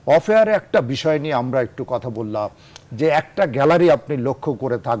নেই। অফেয়ারে একটা বিষয় নিয়ে আমরা একটু কথা বললাম, যে একটা গ্যালারি আপনি লক্ষ্য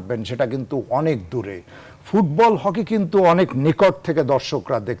করে থাকবেন, সেটা কিন্তু অনেক দূরে। ফুটবল, হকি কিন্তু অনেক নিকট থেকে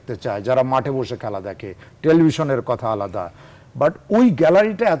দর্শকরা দেখতে চায়, যারা মাঠে বসে খেলা দেখে। টেলিভিশনের কথা আলাদা, বাট ওই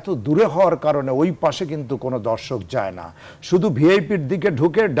গ্যালারিটা এত দূরে হওয়ার কারণে ওই পাশে কিন্তু কোনো দর্শক যায় না। শুধু ভিআইপির দিকে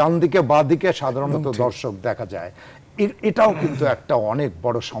ঢুকে ডান দিকে বা দিকে সাধারণত দর্শক দেখা যায়। এটাও কিন্তু একটা অনেক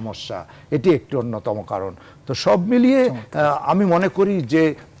বড় সমস্যা, এটি একটি অন্যতম কারণ। তো সব মিলিয়ে আমি মনে করি যে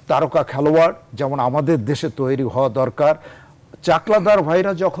তারকা খেলোয়াড় যেমন আমাদের দেশে তৈরি হওয়া দরকার। চাকলাদার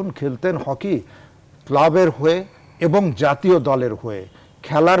ভাইরা যখন খেলতেন হকি, ক্লাবের হয়ে এবং জাতীয় দলের হয়ে,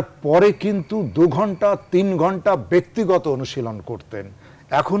 খেলার পরে কিন্তু 2 ঘন্টা 3 ঘন্টা ব্যক্তিগত অনুশীলন করতেন।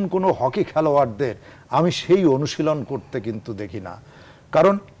 এখন কোনো হকি খেলোয়াড়দের আমি সেই অনুশীলন করতে কিন্তু দেখি না।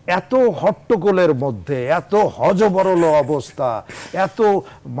 কারণ এত হট্টগোলের মধ্যে, এত হজবরল অবস্থা, এত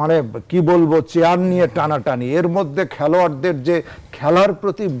মানে কি বলবো, চেয়ার নিয়ে টানাটানি, এর মধ্যে খেলোয়াড়দের যে খেলার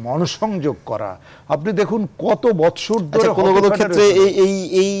প্রতি মনোসংযোগ করা, আপনি দেখুন কত বছর ধরে কোনো কোনো ক্ষেত্রে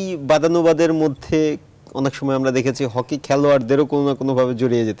এই বাদানুবাদের মধ্যে অনেক সময় আমরা দেখেছি হকি খেলোয়াড়দেরও কোনো না কোনো ভাবে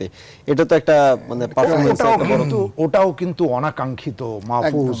জড়িয়ে যেতে। এটা তো একটা মানে পারফরম্যান্স, ওটাও কিন্তু অনাকাঙ্ক্ষিত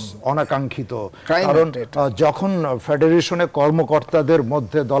মাহফুজ, অনাকাঙ্ক্ষিত। কারণ যখন ফেডারেশনে কর্মকর্তাদের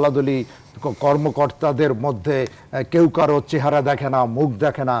মধ্যে দলাদলি, কর্মকর্তাদের মধ্যে কেউ কারো চেহারা দেখে না, মুখ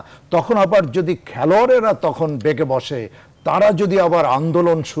দেখে না, তখন আবার যদি খেলোয়াড়েরা তখন বেঁকে বসে, তারা যদি আবার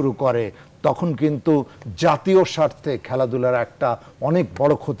আন্দোলন শুরু করে, তখন কিন্তু জাতীয় স্বার্থে খেলাধুলার একটা অনেক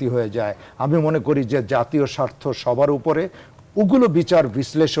বড় ক্ষতি হয়ে যায়। আমি মনে করি যে জাতীয় স্বার্থ সবার উপরে, ওগুলো বিচার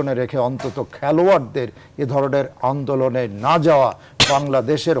বিশ্লেষণে রেখে অন্তত খেলোয়াড়দের এ ধরনের আন্দোলনে না যাওয়া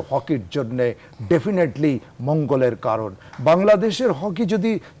বাংলাদেশের হকির জন্যে ডেফিনেটলি মঙ্গলের কারণ। বাংলাদেশের হকি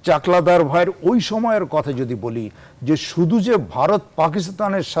যদি চাকলাদার ভাইয়ের ওই সময়ের কথা যদি বলি, যে শুধু যে ভারত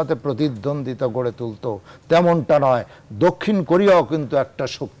পাকিস্তানের সাথে প্রতিদ্বন্দ্বিতা গড়ে তুলত তেমনটা নয়, দক্ষিণ কোরিয়াও কিন্তু একটা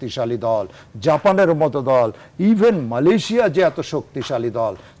শক্তিশালী দল, জাপানের মতো দল, ইভেন মালয়েশিয়া যে এত শক্তিশালী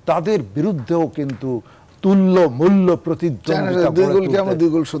দল, তাদের বিরুদ্ধেও কিন্তু তুল্য মূল্য প্রতিদ্বন্দ্বিতা,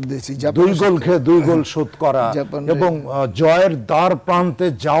 2 গোল খেয়ে 2 গোল শোধ করা এবং জয়ের দ্বার প্রান্তে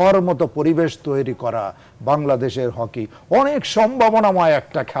যাওয়ার মতো পরিবেশ তৈরি করা বাংলাদেশের হকি অনেক সম্ভাবনাময়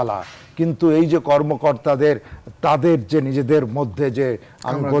একটা খেলা। কিন্তু এই যে কর্মকর্তাদের, তাদের যে নিজেদের মধ্যে যে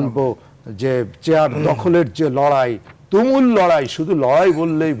আমি বলবো যে চেয়ার দখলের যে লড়াই, তুমুল লড়াই, শুধু লড়াই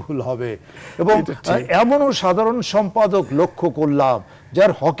বললেই ভুল হবে। এবং এমনও সাধারণ সম্পাদক লক্ষ্য করলাম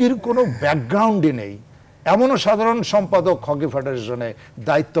যার হকির কোনো ব্যাকগ্রাউন্ডই নেই, এমনও সাধারণ সম্পাদক হকি ফেডারেশনে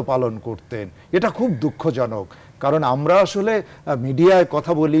দায়িত্ব পালন করতেন। এটা খুব দুঃখজনক। কারণ আমরা আসলে মিডিয়ায়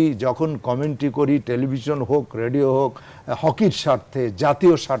কথা বলি, যখন কমেন্ট্রি করি, টেলিভিশন হোক, রেডিও হোক, হকির স্বার্থে,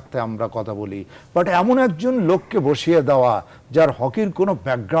 জাতীয় স্বার্থে আমরা কথা বলি। বাট এমন একজন লোককে বসিয়ে দেওয়া যার হকির কোনো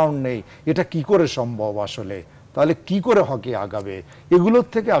ব্যাকগ্রাউন্ড নেই, এটা কি করে সম্ভব আসলে? তাহলে কি করে হকি আগাবে? এগুলোর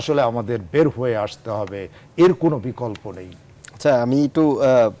থেকে আসলে আমাদের বের হয়ে আসতে হবে, এর কোনো বিকল্প নেই। আচ্ছা, আমি একটু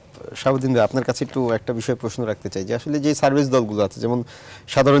শাহাবুদ্দিন ভাই আপনার কাছে একটু একটা বিষয় প্রশ্ন রাখতে চাই, যে আসলে যে সার্ভিস দলগুলো আছে, যেমন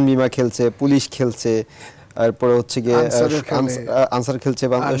সাধারণ বীমা খেলছে, পুলিশ খেলছে, তারপরে হচ্ছে গিয়ে আনসার খেলছে,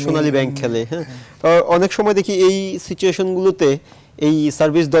 সোনালী ব্যাংক খেলে, হ্যাঁ, অনেক সময় দেখি এই সিচুয়েশনগুলোতে এই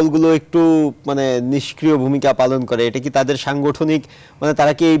সার্ভিস দলগুলো একটু মানে নিষ্ক্রিয় ভূমিকা পালন করে। এটা কি তাদের সাংগঠনিক, মানে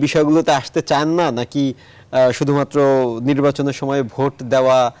তারা কি এই বিষয়গুলোতে আসতে চান না, নাকি শুধুমাত্র নির্বাচনের সময় ভোট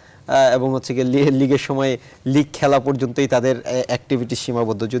দেওয়া এবং হচ্ছে গিয়ে লিগের সময় লিগ খেলা পর্যন্তই তাদের অ্যাক্টিভিটি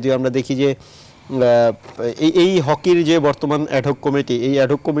সীমাবদ্ধ? যদিও আমরা দেখি যে এই হকির যে বর্তমান অ্যাডহক কমিটি, এই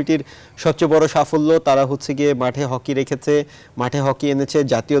অ্যাডহক কমিটির সবচেয়ে বড় সাফল্য, তারা হচ্ছে গিয়ে মাঠে হকি রেখেছে, মাঠে হকি এনেছে,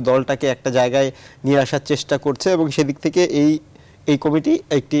 জাতীয় দলটাকে একটা জায়গায় নিয়ে আসার চেষ্টা করছে, এবং সেদিক থেকে এই কমিটি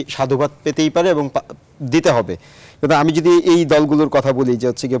একটি সাধুবাদ পেতেই পারে এবং দিতে হবে। কিন্তু আমি যদি এই দলগুলোর কথা বলি, যে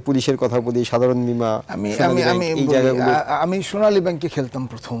হচ্ছে গিয়ে পুলিশের কথা বলি, সাধারণ বীমা, আমি সোনালী ব্যাংকে খেলতাম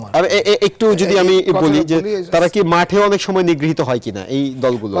প্রথম। একটু যদি আমি বলি যে তারা কি মাঠে অনেক সময় নিগৃহীত হয় কিনা এই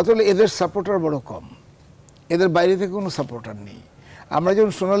দলগুলো? আসলে এদের সাপোর্টার বড় কম, এদের বাইরে থেকে কোনো সাপোর্টার নেই। আমরা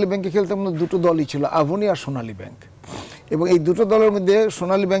যখন সোনালী ব্যাংকে খেলতাম, 2টো দলই ছিল, আভনি আর সোনালী ব্যাংক। এবং এই দুটো দলের মধ্যে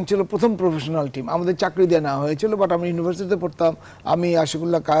সোনালী ব্যাংক ছিল প্রথম প্রফেশনাল টিম। আমাদের চাকরি দেওয়া নেওয়া হয়েছিল, বাট আমি ইউনিভার্সিটিতে পড়তাম, আমি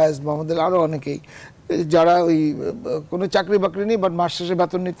আশিকুল্লাহ, কায়েস, মোহাম্মদ আরও অনেকেই, যারা ওই কোনো চাকরি বাকরি নেই বাট মাস শেষে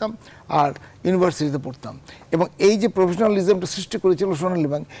বেতন নিতাম আর ইউনিভার্সিটিতে পড়তাম। এবং এই যে প্রফেশনালিজমটা সৃষ্টি করেছিল সোনালী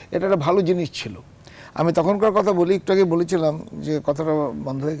ব্যাংক, এটা একটা ভালো জিনিস ছিল। আমি তখনকার কথা বলি, একটু আগে বলেছিলাম যে কথাটা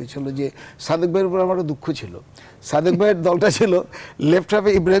বন্ধ হয়ে গেছিলো, যে সাদেক ভাইয়ের উপর আমার দুঃখ ছিল। সাদেক ভাইয়ের দলটা ছিল লেফট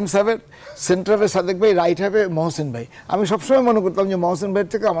হাফে ইব্রাহিম সাহেবের, সেন্টার হাফে সাদেক ভাই, রাইট হাফে মহসিন ভাই। আমি সবসময় মনে করতাম যে মহসিন ভাইয়ের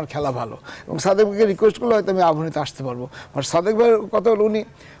থেকে আমার খেলা ভালো, এবং সাদেক ভাইকে রিকোয়েস্ট করলে হয়তো আমি আবহানিতে আসতে পারবো। বাট সাদেক ভাইয়ের কথা হলো, উনি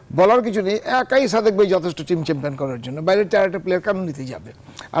বলার কিছু নেই, একাই সাদেক ভাই যথেষ্ট টিম চ্যাম্পিয়ন করার জন্য, বাইরের 4টা প্লেয়ার কেন নিতে যাবে?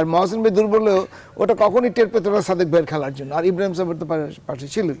 আর মহসিন ভাই দুর্বল হলেও ওটা কখনই টের পেত না সাদেক ভাইয়ের খেলার জন্য, আর ইব্রাহিম সাহেবের তো পাশে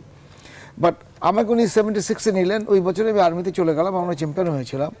ছিলই। বাট আমাকে উনি 76-এ নিলেন, ওই বছরে আমি আর্মিতে চলে গেলাম, আমরা চ্যাম্পিয়ন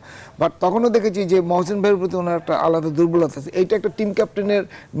হয়েছিলাম। বাট তখনও দেখেছি যে মহসিন ভাইয়ের প্রতি ওনার একটা আলাদা দুর্বলতা আছে। এইটা একটা টিম ক্যাপ্টেনের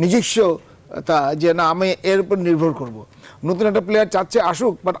নিজস্ব তা, যে না আমি এর উপর নির্ভর করব। নতুন একটা প্লেয়ার চাচ্ছে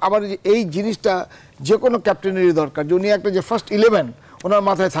আসুক, বাট আবার এই জিনিসটা যে কোনো ক্যাপ্টেনেরই দরকার, যে উনি একটা যে ফার্স্ট 11 ওনার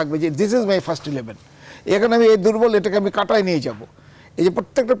মাথায় থাকবে যে দিস ইজ মাই ফার্স্ট 11, এখানে আমি এই দুর্বল, এটাকে আমি কাটায় নিয়ে যাব। এই যে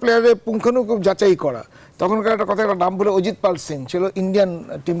প্রত্যেকটা প্লেয়ারের পুঙ্খানুপুঙ্খ যাচাই করা। তখনকার একটা কথা, একটা নাম বলে অজিত পাল সিং ছিল ইন্ডিয়ান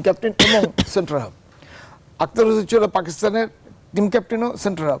টিম ক্যাপ্টেন এবং সেন্টার হাফ, আখতার হোসেন ছিল পাকিস্তানের টিম ক্যাপ্টেনও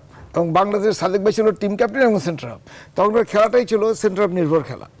সেন্টার হাফ, এবং বাংলাদেশের সাদেক ভাই ছিল টিম ক্যাপ্টেন এবং সেন্টার হাফ। তখনকার খেলাটাই ছিল সেন্টার হাফ নির্ভর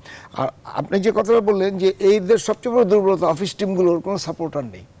খেলা। আর আপনি যে কথাটা বললেন যে এইদের সবচেয়ে বড় দুর্বলতা, অফিস টিমগুলোর কোনো সাপোর্টার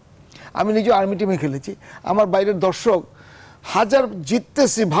নেই। আমি নিজে আর্মি টিমে খেলেছি, আমার বাইরের দর্শক হাজার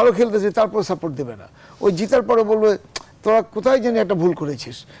জিততেছি, ভালো খেলতেছি, তারপর সাপোর্ট দেবে না। ওই জিতার পরে বলবে তোরা কোথায় জানি একটা ভুল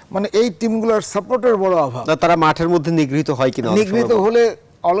করেছিস। মানে এই টিমগুলোর সাপোর্টের বড় অভাব। তারা মাঠের মধ্যে নিগৃহীত হয় কিনা? নিগৃহীত হলে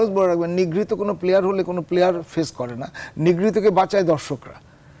অলওয়েজ বলে রাখবেন, নিগৃহীত কোনো প্লেয়ার হলে কোনো প্লেয়ার ফেস করে না, নিগৃহীতকে বাঁচায় দর্শকরা।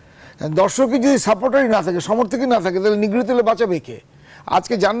 দর্শকই যদি সাপোর্টারই না থাকে, সমর্থকই না থাকে, তাহলে নিগৃহীত হলে বাঁচাবে কে?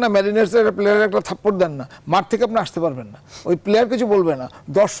 আজকে যান না ম্যারিনার্সের প্লেয়ারের একটা থাপ্পড় দেন না, মাঠ থেকে আপনি আসতে পারবেন না, ওই প্লেয়ার কিছু বলবে না,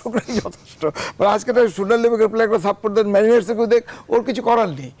 দর্শকরাই যথেষ্ট। আজকে একটা সুডার লেভেলের প্লেয়ারকে থাপ্পড় দেন, ম্যারিনার্সকে দেখ, ওর কিছু করার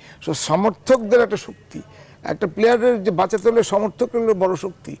নেই। সো সমর্থকদের একটা শক্তি, একটা প্লেয়ারের যে বাঁচাতে হলে সমর্থকের বড়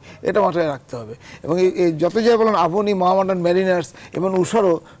শক্তি, এটা মাথায় রাখতে হবে। এবং এই যত যাই বলেন আবনি, মোহামেডান, ম্যারিনার্স এবং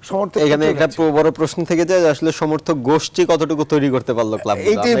উষারও সমর্থক। এখানে একটা বড় প্রশ্ন থেকে যায়, আসলে সমর্থক গোষ্ঠী কতটুকু তৈরি করতে পারলো ক্লাব?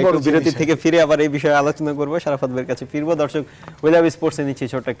 এইটাই বড় বিরতি থেকে ফিরে আবার এই বিষয়ে আলোচনা করবো, শারাফাত ভাইয়ের কাছে ফিরবো। দর্শক, উই লাভ স্পোর্টসে নিচ্ছি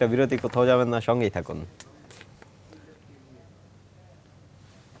ছোট্ট একটা বিরতি, কোথাও যাবেন না, সঙ্গেই থাকুন।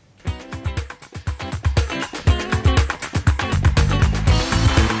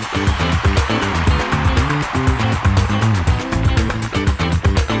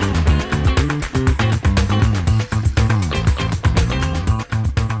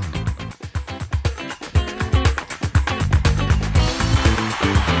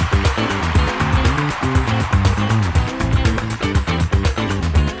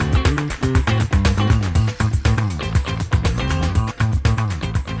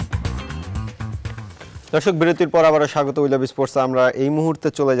 দর্শক, বিরতির পর আবারও স্বাগত উই লাভ স্পোর্টস। আমরা এই মুহূর্তে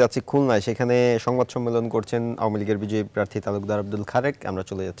চলে যাচ্ছি খুলনায়, সেখানে সংবাদ সম্মেলন করছেন আওয়ামী লীগের বিজয়ী প্রার্থী তালুকদার আব্দুল খালেক। আমরা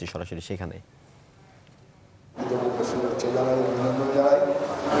চলে যাচ্ছি সরাসরি সেখানে।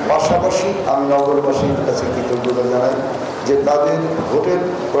 পাশাপাশি আমি নগরবাসীর কাছে কৃতজ্ঞতা জানাই যে তাদের ভোটের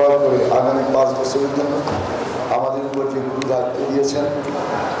প্রয়োগ করে আগামী 5 বছরের জন্য আমাদের উপর যে দায়িত্ব দিয়েছেন,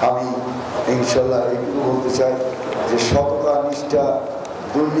 আমি ইনশাল্লাহ এইটুকু বলতে চাই যে সততা, নিষ্ঠা,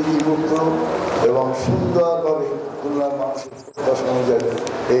 দুর্নীতিমুক্ত এবং সুন্দরভাবে খুলনার মানুষের প্রত্যাশা অনুযায়ী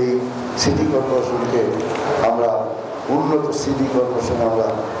এই সিটি কর্পোরেশনকে আমরা উন্নত সিটি কর্পোরেশন আমরা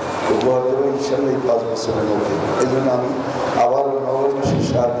উপহার দেবো ইনশাল্লাহ এই 5 বছরের মধ্যে। এই জন্য আমি আবার নগরবাসীর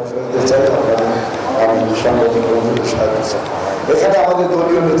সাহায্য সহায়তা চাই, আমি সাংবাদিক বন্ধুদের সাহায্য চাই। এখানে আমাদের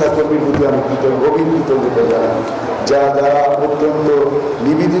দলীয় নেতা কর্মীর প্রতি আমি গভীর কৃতজ্ঞতা জানাই, যারা অত্যন্ত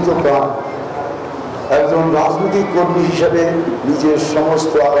নিবেদিত প্রাণ, একজন রাজনৈতিক কর্মী হিসেবে নিজের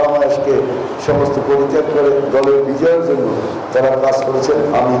সমস্ত আরামায়েশকে সমস্ত পরিত্যাগ করে দলের বিজয়ের জন্য তারা কাজ করেছেন।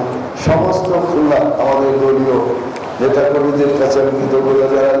 আমি সমস্ত খুলনা আমাদের দলীয় নেতাকর্মীদের কাছে আমি কৃতজ্ঞতা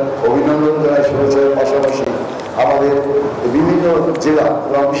জানাই, অভিনন্দন জানাই, শুভেচ্ছার পাশাপাশি আমাদের বিভিন্ন জেলা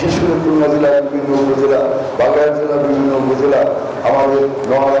এবং বিশেষ করে খুলনা জেলার বিভিন্ন উপজেলা, বাগেরহাট জেলার বিভিন্ন উপজেলা, আমাদের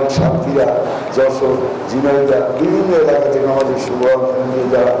নড়াইল, সাতক্ষীরা, যশোর, ঝিনাইদহ বিভিন্ন এলাকা থেকে আমাদের শুভাকাঙ্ক্ষী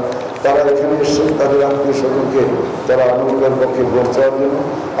যারা তারা এখানে এসেছেন, তাদের আত্মীয় স্বজনকে তারা নৌকার পক্ষে ভোট চাওয়ার জন্য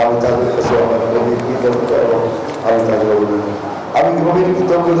আমি তাদের কাছে আমার গভীর কৃতজ্ঞতা এবং আমি তাদের অভিনন্দন। আমি গভীর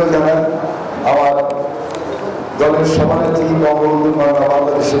কৃতজ্ঞতা জানাই আমার দলের সভানেত্রী বঙ্গবন্ধু কন্যা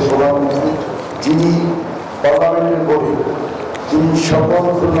বাংলাদেশের প্রধানমন্ত্রী, যিনি পার্লামেন্টের বোর্ডে তিনি সকল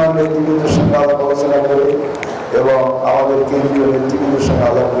খুলনার নেতৃবৃন্দের সঙ্গে আলাপ আলোচনা করে এবং আমাদের কেন্দ্রীয় নেতৃবৃন্দের সঙ্গে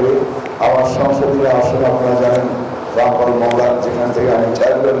আলাপ করে আমার সংসদীয় আসন আপনারা জানেন রামপাল মহল্লা, যেখান থেকে আমি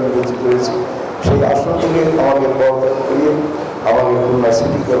 4বার নির্বাচিত হয়েছি, সেই আসন থেকে আমাকে পদত্যাগ করিয়ে আমাকে খুলনা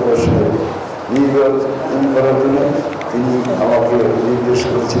সিটি কর্পোরেশনের নির্বাচন করার জন্য তিনি আমাকে নির্দেশ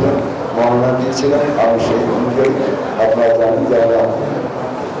করেছিলেন, মনোনয়ন দিয়েছিলেন। আমি সেই অনুযায়ী আপনারা জানেন যে আমরা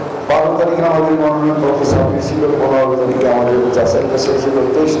 12 তারিখে আমাদের মনোনয়ন পত্র সাবমিট ছিল, 15 তারিখে আমাদের যাচাই বাছাই ছিল,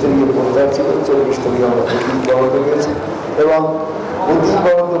 23 তারিখে প্রচার ছিল, 24 তারিখে আমরা প্রতীক বরাদ্দ পেয়েছি এবং প্রতীক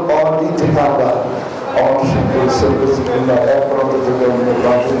বরাদ্দ পাওয়ার দিন থেকে আমরা অবশ্যই পরিশ্রম করেছি কিংবা এক প্রান্ত থেকে অন্য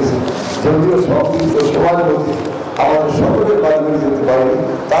প্রান্তে গেছি। যদিও সংক্ষিপ্ত সময়ের মধ্যে আমাদের সকলের মাধ্যমে যেতে পারিনি,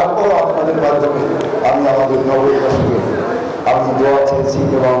 তারপরও আপনাদের মাধ্যমে আমি আমাদের নগরবাসীকে আমি দোয়া চেয়েছি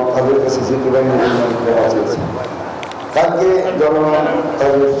এবং তাদের কাছে যেতে পারিনি দোয়া চেয়েছি। কালকে জনগণ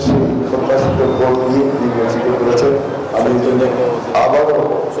তাদের সেই প্রত্যাশিত ভোট দিয়ে নির্বাচিত করেছেন। আমি এই জন্য আবারও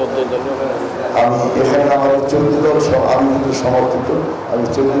আমি এখানে আমাদের 14 দল, আমি কিন্তু সমর্থিত, আমি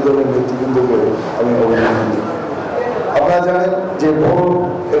 14 দলের নেতৃবৃন্দকে আমি অভিনন্দন দিই। আপনারা জানেন যে ভোট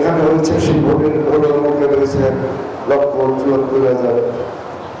এখানে হয়েছে, সেই ভোটের ভোটের মধ্যে রয়েছে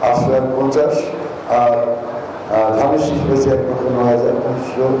 1,74,850 আর ধানের শীষ হয়েছে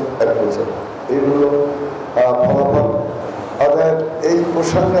 1,09,901। এইগুলো ফলাফল। অর্থাৎ এই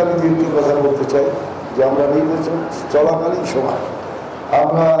প্রসঙ্গে আমি দুটি কথা বলতে চাই যে আমরা নির্বাচন চলাকালীন সময়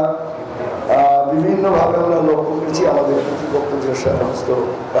আমরা বিভিন্নভাবে আমরা লক্ষ্য করেছি আমাদের প্রতিপক্ষ যে সমস্ত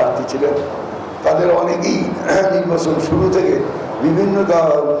প্রার্থী ছিলেন তাদের অনেকেই নির্বাচন শুরু থেকে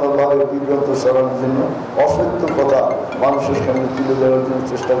বিভিন্নভাবে বিভ্রান্ত সরানোর জন্য অসত্য কথা মানুষের সামনে তুলে দেওয়ার জন্য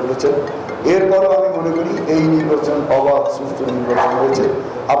চেষ্টা করেছেন। এরপরও আমি মনে করি এই নির্বাচন অবাধ সুষ্ঠু নির্বাচন হয়েছে।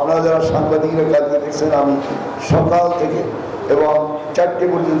 আপনারা যারা সাংবাদিকরা কালকে দেখছেন, আমি সকাল থেকে এবং 4টে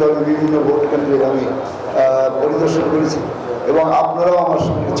পর্যন্ত আমি বিভিন্ন ভোট কেন্দ্রে আমি পরিদর্শন করেছি এবং আপনারাও আমার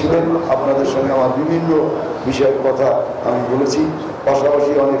সঙ্গে ছিলেন। আপনাদের সঙ্গে আমার বিভিন্ন বিষয়ের কথা আমি বলেছি,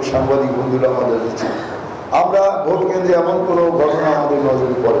 পাশাপাশি অনেক সাংবাদিক বন্ধুরা আমাদের দিচ্ছি। আমরা ভোট কেন্দ্রে এমন কোনো ঘটনা আমাদের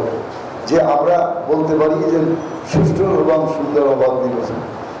নজরে পড়ে না যে আমরা বলতে পারি যে সুষ্ঠু এবং সুন্দর অবাধ নির্বাচন।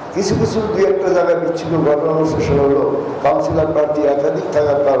 কিছু কিছু দুই একটা জায়গায় বিচ্ছিন্ন ঘটনা শেষ হলো কাউন্সিলর প্রার্থী একাধিক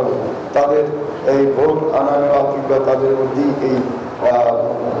থাকার কারণে তাদের এই ভোট আনা নেওয়া কিংবা তাদের মধ্যেই এই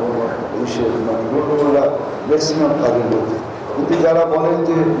গণ্ডগোলটা ম্যাক্সিমাম তাদের মধ্যে। কিন্তু যারা বলেন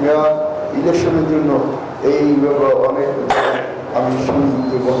যে মেয়র ইলেকশনের জন্য এই অনেক আমি শুনি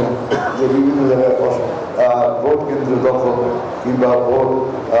যে বলেন যে বিভিন্ন জায়গায় ভোট কেন্দ্র দখল কিংবা ভোট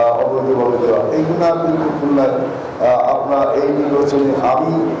অবৈধভাবে দেওয়া, এইগুলো কিন্তু খুলনায় আপনার এই নির্বাচনে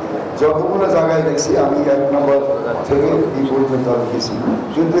আমি যতগুলো জায়গায় দেখছি আমি 1 নম্বর থেকে এই পর্যন্ত আমি গেছি।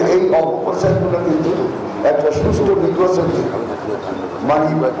 কিন্তু এই অপপ্রচারগুলো কিন্তু একটা সুষ্ঠু নির্বাচন মানে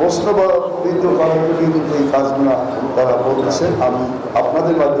প্রশ্নবিদ্ধ করার জন্য কিন্তু এই কাজগুলো তারা বলতেছে। আমি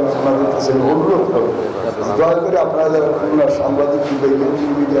আপনাদের মাধ্যমে আপনাদের কাছে অনুরোধ করব, দয়া করে আপনারা যারা খুলনার সাংবাদিক কিংবা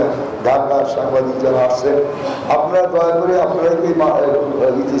ইলেকট্রিক মিডিয়া ঢাকার সাংবাদিক যারা আসছেন, আপনারা দয়া করে আপনারাই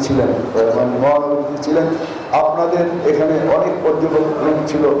ইতি ছিলেন মানে মহানগরীতে ছিলেন, আপনাদের এখানে অনেক পর্যবেক্ষণ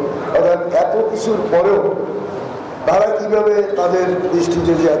ছিল। অর্থাৎ এত কিছুর পরেও তারা কিভাবে তাদের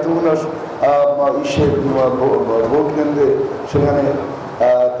দৃষ্টিতে যে এতগুলো ভোট কেন্দ্রে সেখানে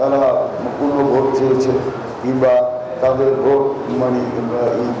তারা পূর্ণ ভোট চেয়েছে কিংবা তাদের ভোট মানে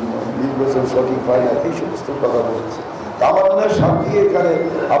নির্বাচন সঠিক হয় না, এই সমস্ত কথা বলছে। আমার মনে হয় সাথে এখানে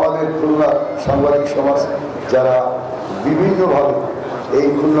আমাদের খুলনা সাংবাদিক সমাজ যারা বিভিন্নভাবে এই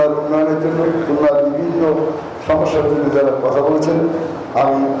খুলনার উন্নয়নের জন্য খুলনার বিভিন্ন সমস্যার জন্য যারা কথা বলছেন,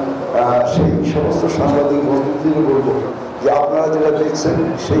 আমি সেই সমস্ত সাংবাদিক বন্ধুদের বলবো যে আপনারা যেটা দেখছেন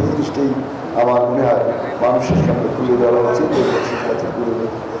সেই জিনিসটাই আমার মনে হয় মানুষের সামনে তুলে দেওয়া উচিত, কাছে তুলে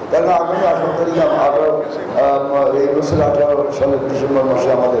দেওয়া। কেন আগামী 18 তারিখে এই বছর 18 সালের ডিসেম্বর মাসে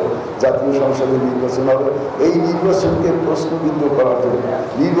আমাদের জাতীয় সংসদের নির্বাচন হবে। এই নির্বাচনকে প্রশ্নবিদ্ধ করার জন্য,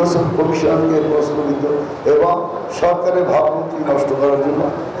 নির্বাচন কমিশনকে প্রশ্নবিদ্ধ এবং সরকারের ভাবমূর্তি নষ্ট করার জন্য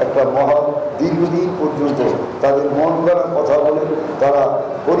একটা মহল দীর্ঘদিন পর্যন্ত তাদের মন করার কথা বলে তারা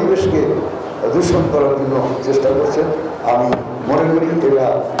পরিবেশকে দূষণ করার জন্য চেষ্টা করছেন। আমি মনে করি এটা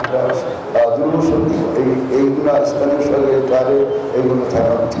দুর্নীতি, এইগুলো স্থানীয় সরকারের কাজে এইগুলো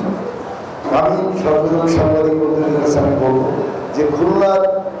থাকা উচিত। আমি সর্বজন সাংবাদিক বন্ধুদের কাছে আমি বলবো যে খুলনার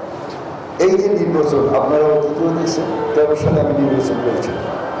এই যে নির্বাচন আপনারা অতীতেও দেখছেন, 13 সালে আমি নির্বাচন করেছিলাম।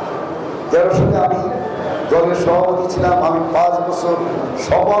 13 সালে আমি দলের সভাপতি ছিলাম। আমি 5 বছর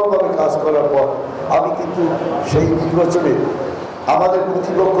সফলভাবে কাজ করার পর আমি কিন্তু সেই নির্বাচনে আমাদের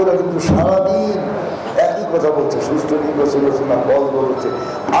প্রতিপক্ষরা কিন্তু সারাদিন একই কথা বলছে, সুষ্ঠু নির্বাচন হচ্ছে না, বল হচ্ছে।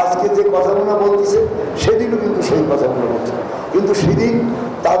 আজকে যে কথাগুলো বলতেছে সেদিনও কিন্তু সেই কথাগুলো বলছে, কিন্তু সেদিন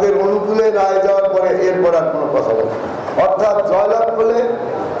তাদের অনুকূলে রায় যাওয়ার পরে এরপর আর কোনো কথা বলে। অর্থাৎ জয়লাভ করলে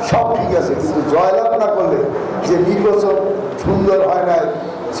সব ঠিক আছে, কিন্তু জয়লাভ না করলে যে নির্বাচন সুন্দর হয় না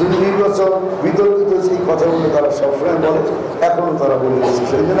শুধু নির্বাচন বিতর্কিত যেই কথাগুলো তারা সবসময় বলে এখনো তারা বলে গেছে।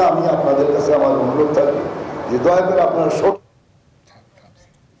 সেই জন্য আমি আপনাদের কাছে আমার অনুরোধ থাকি যে দয়া করে আপনারা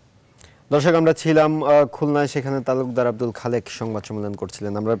দর্শক, আমরা ছিলাম খুলনায়, সেখানে তালুকদার আব্দুল খালেক সংবাদ সম্মেলন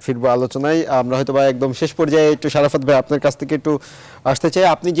করছিলেন। আমরা ফিরবো আলোচনায়। আমরা হয়তো বা একদম শেষ পর্যায়ে একটু শারাফত ভাই আপনার কাছ থেকে একটু আসতে চাই।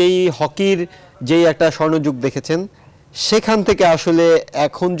 আপনি যেই হকির যেই একটা স্বর্ণযুগ দেখেছেন, সেখান থেকে আসলে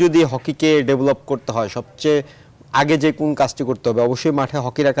এখন যদি হকিকে ডেভেলপ করতে হয়, সবচেয়ে আগে যে কোন কাজটি করতে হবে? অবশ্যই মাঠে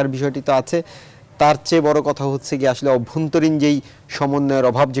হকি রাখার বিষয়টি তো আছে, তার চেয়ে বড় কথা হচ্ছে কি আসলে অভ্যন্তরীণ যেই সমন্বয়ের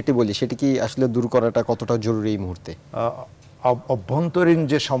অভাব যেটি বলি, সেটি কি আসলে দূর করাটা কতটা জরুরি এই মুহূর্তে? অভ্যন্তরীণ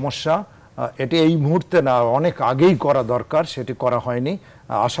যে সমস্যা, এটি এই মুহূর্তে না, অনেক আগেই করা দরকার, সেটি করা হয়নি।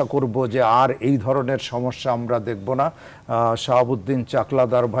 আশা করব যে আর এই ধরনের সমস্যা আমরা দেখব না। শাহাবুদ্দিন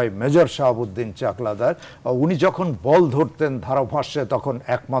চাকলাদার ভাই, মেজর শাহাবুদ্দিন চাকলাদার, উনি যখন বল ধরতেন ধারাভাষ্যে, তখন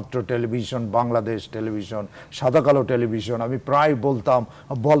একমাত্র টেলিভিশন বাংলাদেশ টেলিভিশন, সাদা কালো টেলিভিশন। আমি প্রায় বলতাম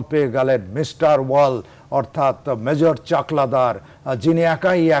বল পেয়ে গেলেন মিস্টার ওয়াল, অর্থাৎ মেজর চাকলাদার, যিনি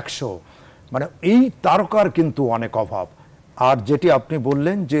একাই 100। মানে এই তারকার কিন্তু অনেক অভাব। আর যেটি আপনি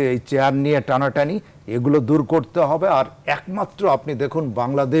বললেন যে এই চেয়ার নিয়ে টানাটানি, এগুলো দূর করতে হবে। আর একমাত্র আপনি দেখুন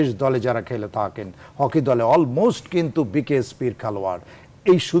বাংলাদেশ দলে যারা খেলে থাকেন, হকি দলে অলমোস্ট কিন্তু বিকেএসপির খেলোয়াড়।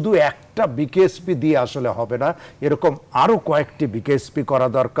 এই শুধু একটা বিকেএসপি দিয়ে আসলে হবে না, এরকম আরও কয়েকটি বিকেএসপি করা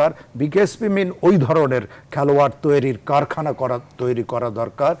দরকার। বিকেএসপি মিন ওই ধরনের খেলোয়াড় তৈরির কারখানা তৈরি করা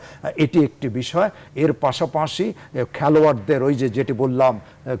দরকার। এটি একটি বিষয়। এর পাশাপাশি খেলোয়াড়দের ওই যেটি বললাম,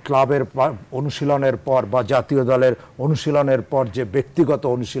 ক্লাবের অনুশীলনের পর বা জাতীয় দলের অনুশীলনের পর যে ব্যক্তিগত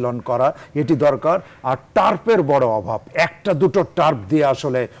অনুশীলন করা, এটি দরকার। আর টার্পের বড় অভাব। একটা দুটো টার্প দিয়ে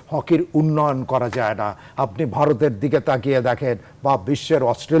আসলে হকির উন্নয়ন করা যায় না। আপনি ভারতের দিকে তাকিয়ে দেখেন, বা বিশ্বের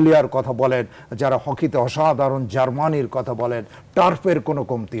অস্ট্রেলিয়ার কথা বলেন, যারা হকিতে অসাধারণ, জার্মানির কথা বলেন, টার্ফের কোনো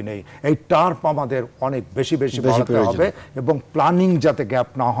কমতি নেই। এই টার্ফ আমাদের অনেক বেশি বাড়াতে হবে, এবং প্ল্যানিং যাতে গ্যাপ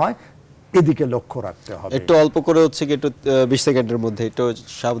না হয়, এদিকে লক্ষ্য রাখতে হবে। একটু অল্প করে হচ্ছে কি, একটু 20 সেকেন্ডের মধ্যে একটু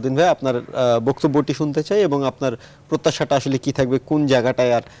শাহাবুদ্দিন ভাই আপনার বক্তব্যটি শুনতে চাই, এবং আপনার প্রত্যাশাটা আসলে কি থাকবে, কোন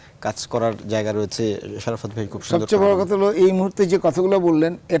জায়গাটায় আর কাজ করার জায়গা রয়েছে? শারাফত ভাই খুব সুন্দর। সবচেয়ে বড় কথা হলো এই মুহূর্তে যে কথাগুলো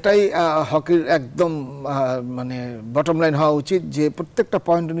বললেন, এটাই হকির একদম মানে বটম লাইন হওয়া উচিত, যে প্রত্যেকটা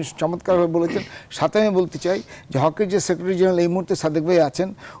পয়েন্ট উনি চমৎকারভাবে বলেছেন। সাথে আমি বলতে চাই যে হকির যে সেক্রেটারি জেনারেল এই মুহূর্তে সাদেক ভাই আছেন,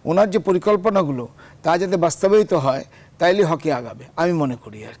 ওনার যে পরিকল্পনাগুলো তা যাতে বাস্তবায়িত হয়, তাইলে হকি আগাবে আমি মনে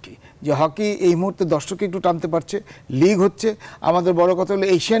করি আর কি। যে হকি এই মুহূর্তে দর্শককে একটু টানতে পারছে, লিগ হচ্ছে। আমাদের বড় কথা হলো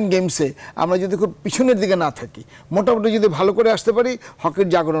এশিয়ান গেমসে আমরা যদি খুব পিছনের দিকে না থাকি, মোটামুটি যদি ভালো করে আসতে পারি, হকির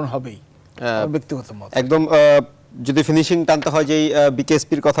জাগরণ হবেই, ব্যক্তিগত মত। একদম যদি ফিনিশিং টানতে হয়, যেই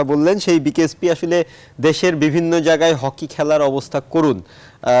বিকেএসপির কথা বললেন, সেই বিকেএসপি আসলে দেশের বিভিন্ন জায়গায় হকি খেলার অবস্থা করুন,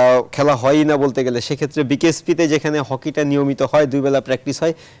 খেলা হয়ই না বলতে গেলে। সেক্ষেত্রে বিকেএসপিতে যেখানে হকিটা নিয়মিত হয়, 2 বেলা প্র্যাকটিস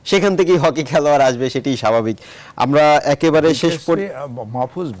হয়, সেখান থেকেই হকি খেলোয়াড় আসবে, সেটি স্বাভাবিক। আমরা একেবারে শেষ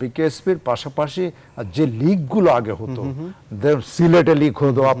মাহফুজ, বিকেএসপির পাশাপাশি যে লিগগুলো আগে হতো, সিলেটে লিগ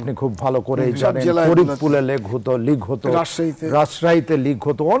হতো, আপনি খুব ভালো করে জানেন, ফরিদপুরে লিগ হতো, রাজশাহীতে লিগ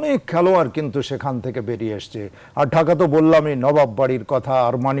হতো, অনেক খেলোয়াড় কিন্তু সেখান থেকে বেরিয়ে এসছে। আর ঢাকা তো বললামই, নবাব বাড়ির কথা,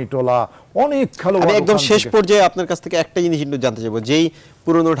 আরমানিটোলা, অনেক খেলোয়াড়। একদম শেষ পর্যায়ে আপনার কাছ থেকে একটা জিনিস একটু জানতে চাইবো, যেই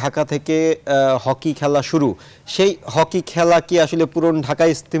পুরনো ঢাকা থেকে হকি খেলা শুরু, সেই হকি খেলা কি আসলে পুরনো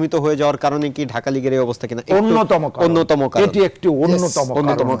ঢাকায় স্তীমিত হয়ে যাওয়ার কারণে কি ঢাকা লিগের এই অবস্থা কিনা? অন্যতম কারণ, এটি একটি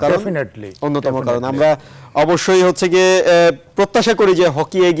অন্যতম কারণ। আমরা অবশ্যই হচ্ছে গিয়ে প্রত্যাশা করি যে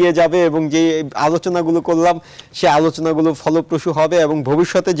হকি এগিয়ে যাবে, এবং যে আলোচনাগুলো করলাম সে আলোচনাগুলো ফলপ্রসূ হবে, এবং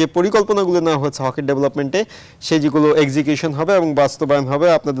ভবিষ্যতে যে পরিকল্পনাগুলো নেওয়া হচ্ছে হকির ডেভেলপমেন্টে, সেগুলো এক্সিকিউশন হবে এবং বাস্তবায়ন হবে।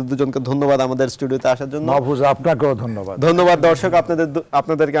 আপনাদের দুজনকে ধন্যবাদ আমাদের স্টুডিওতে আসার জন্য। মাহফুজ, আপনাকেও ধন্যবাদ। ধন্যবাদ দর্শক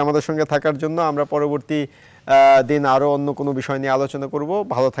আপনাদেরকে আমাদের সঙ্গে থাকার জন্য। আমরা পরবর্তী দিন আরো অন্য কোনো বিষয় নিয়ে আলোচনা করব।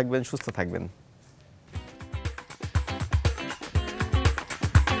 ভালো থাকবেন, সুস্থ থাকবেন।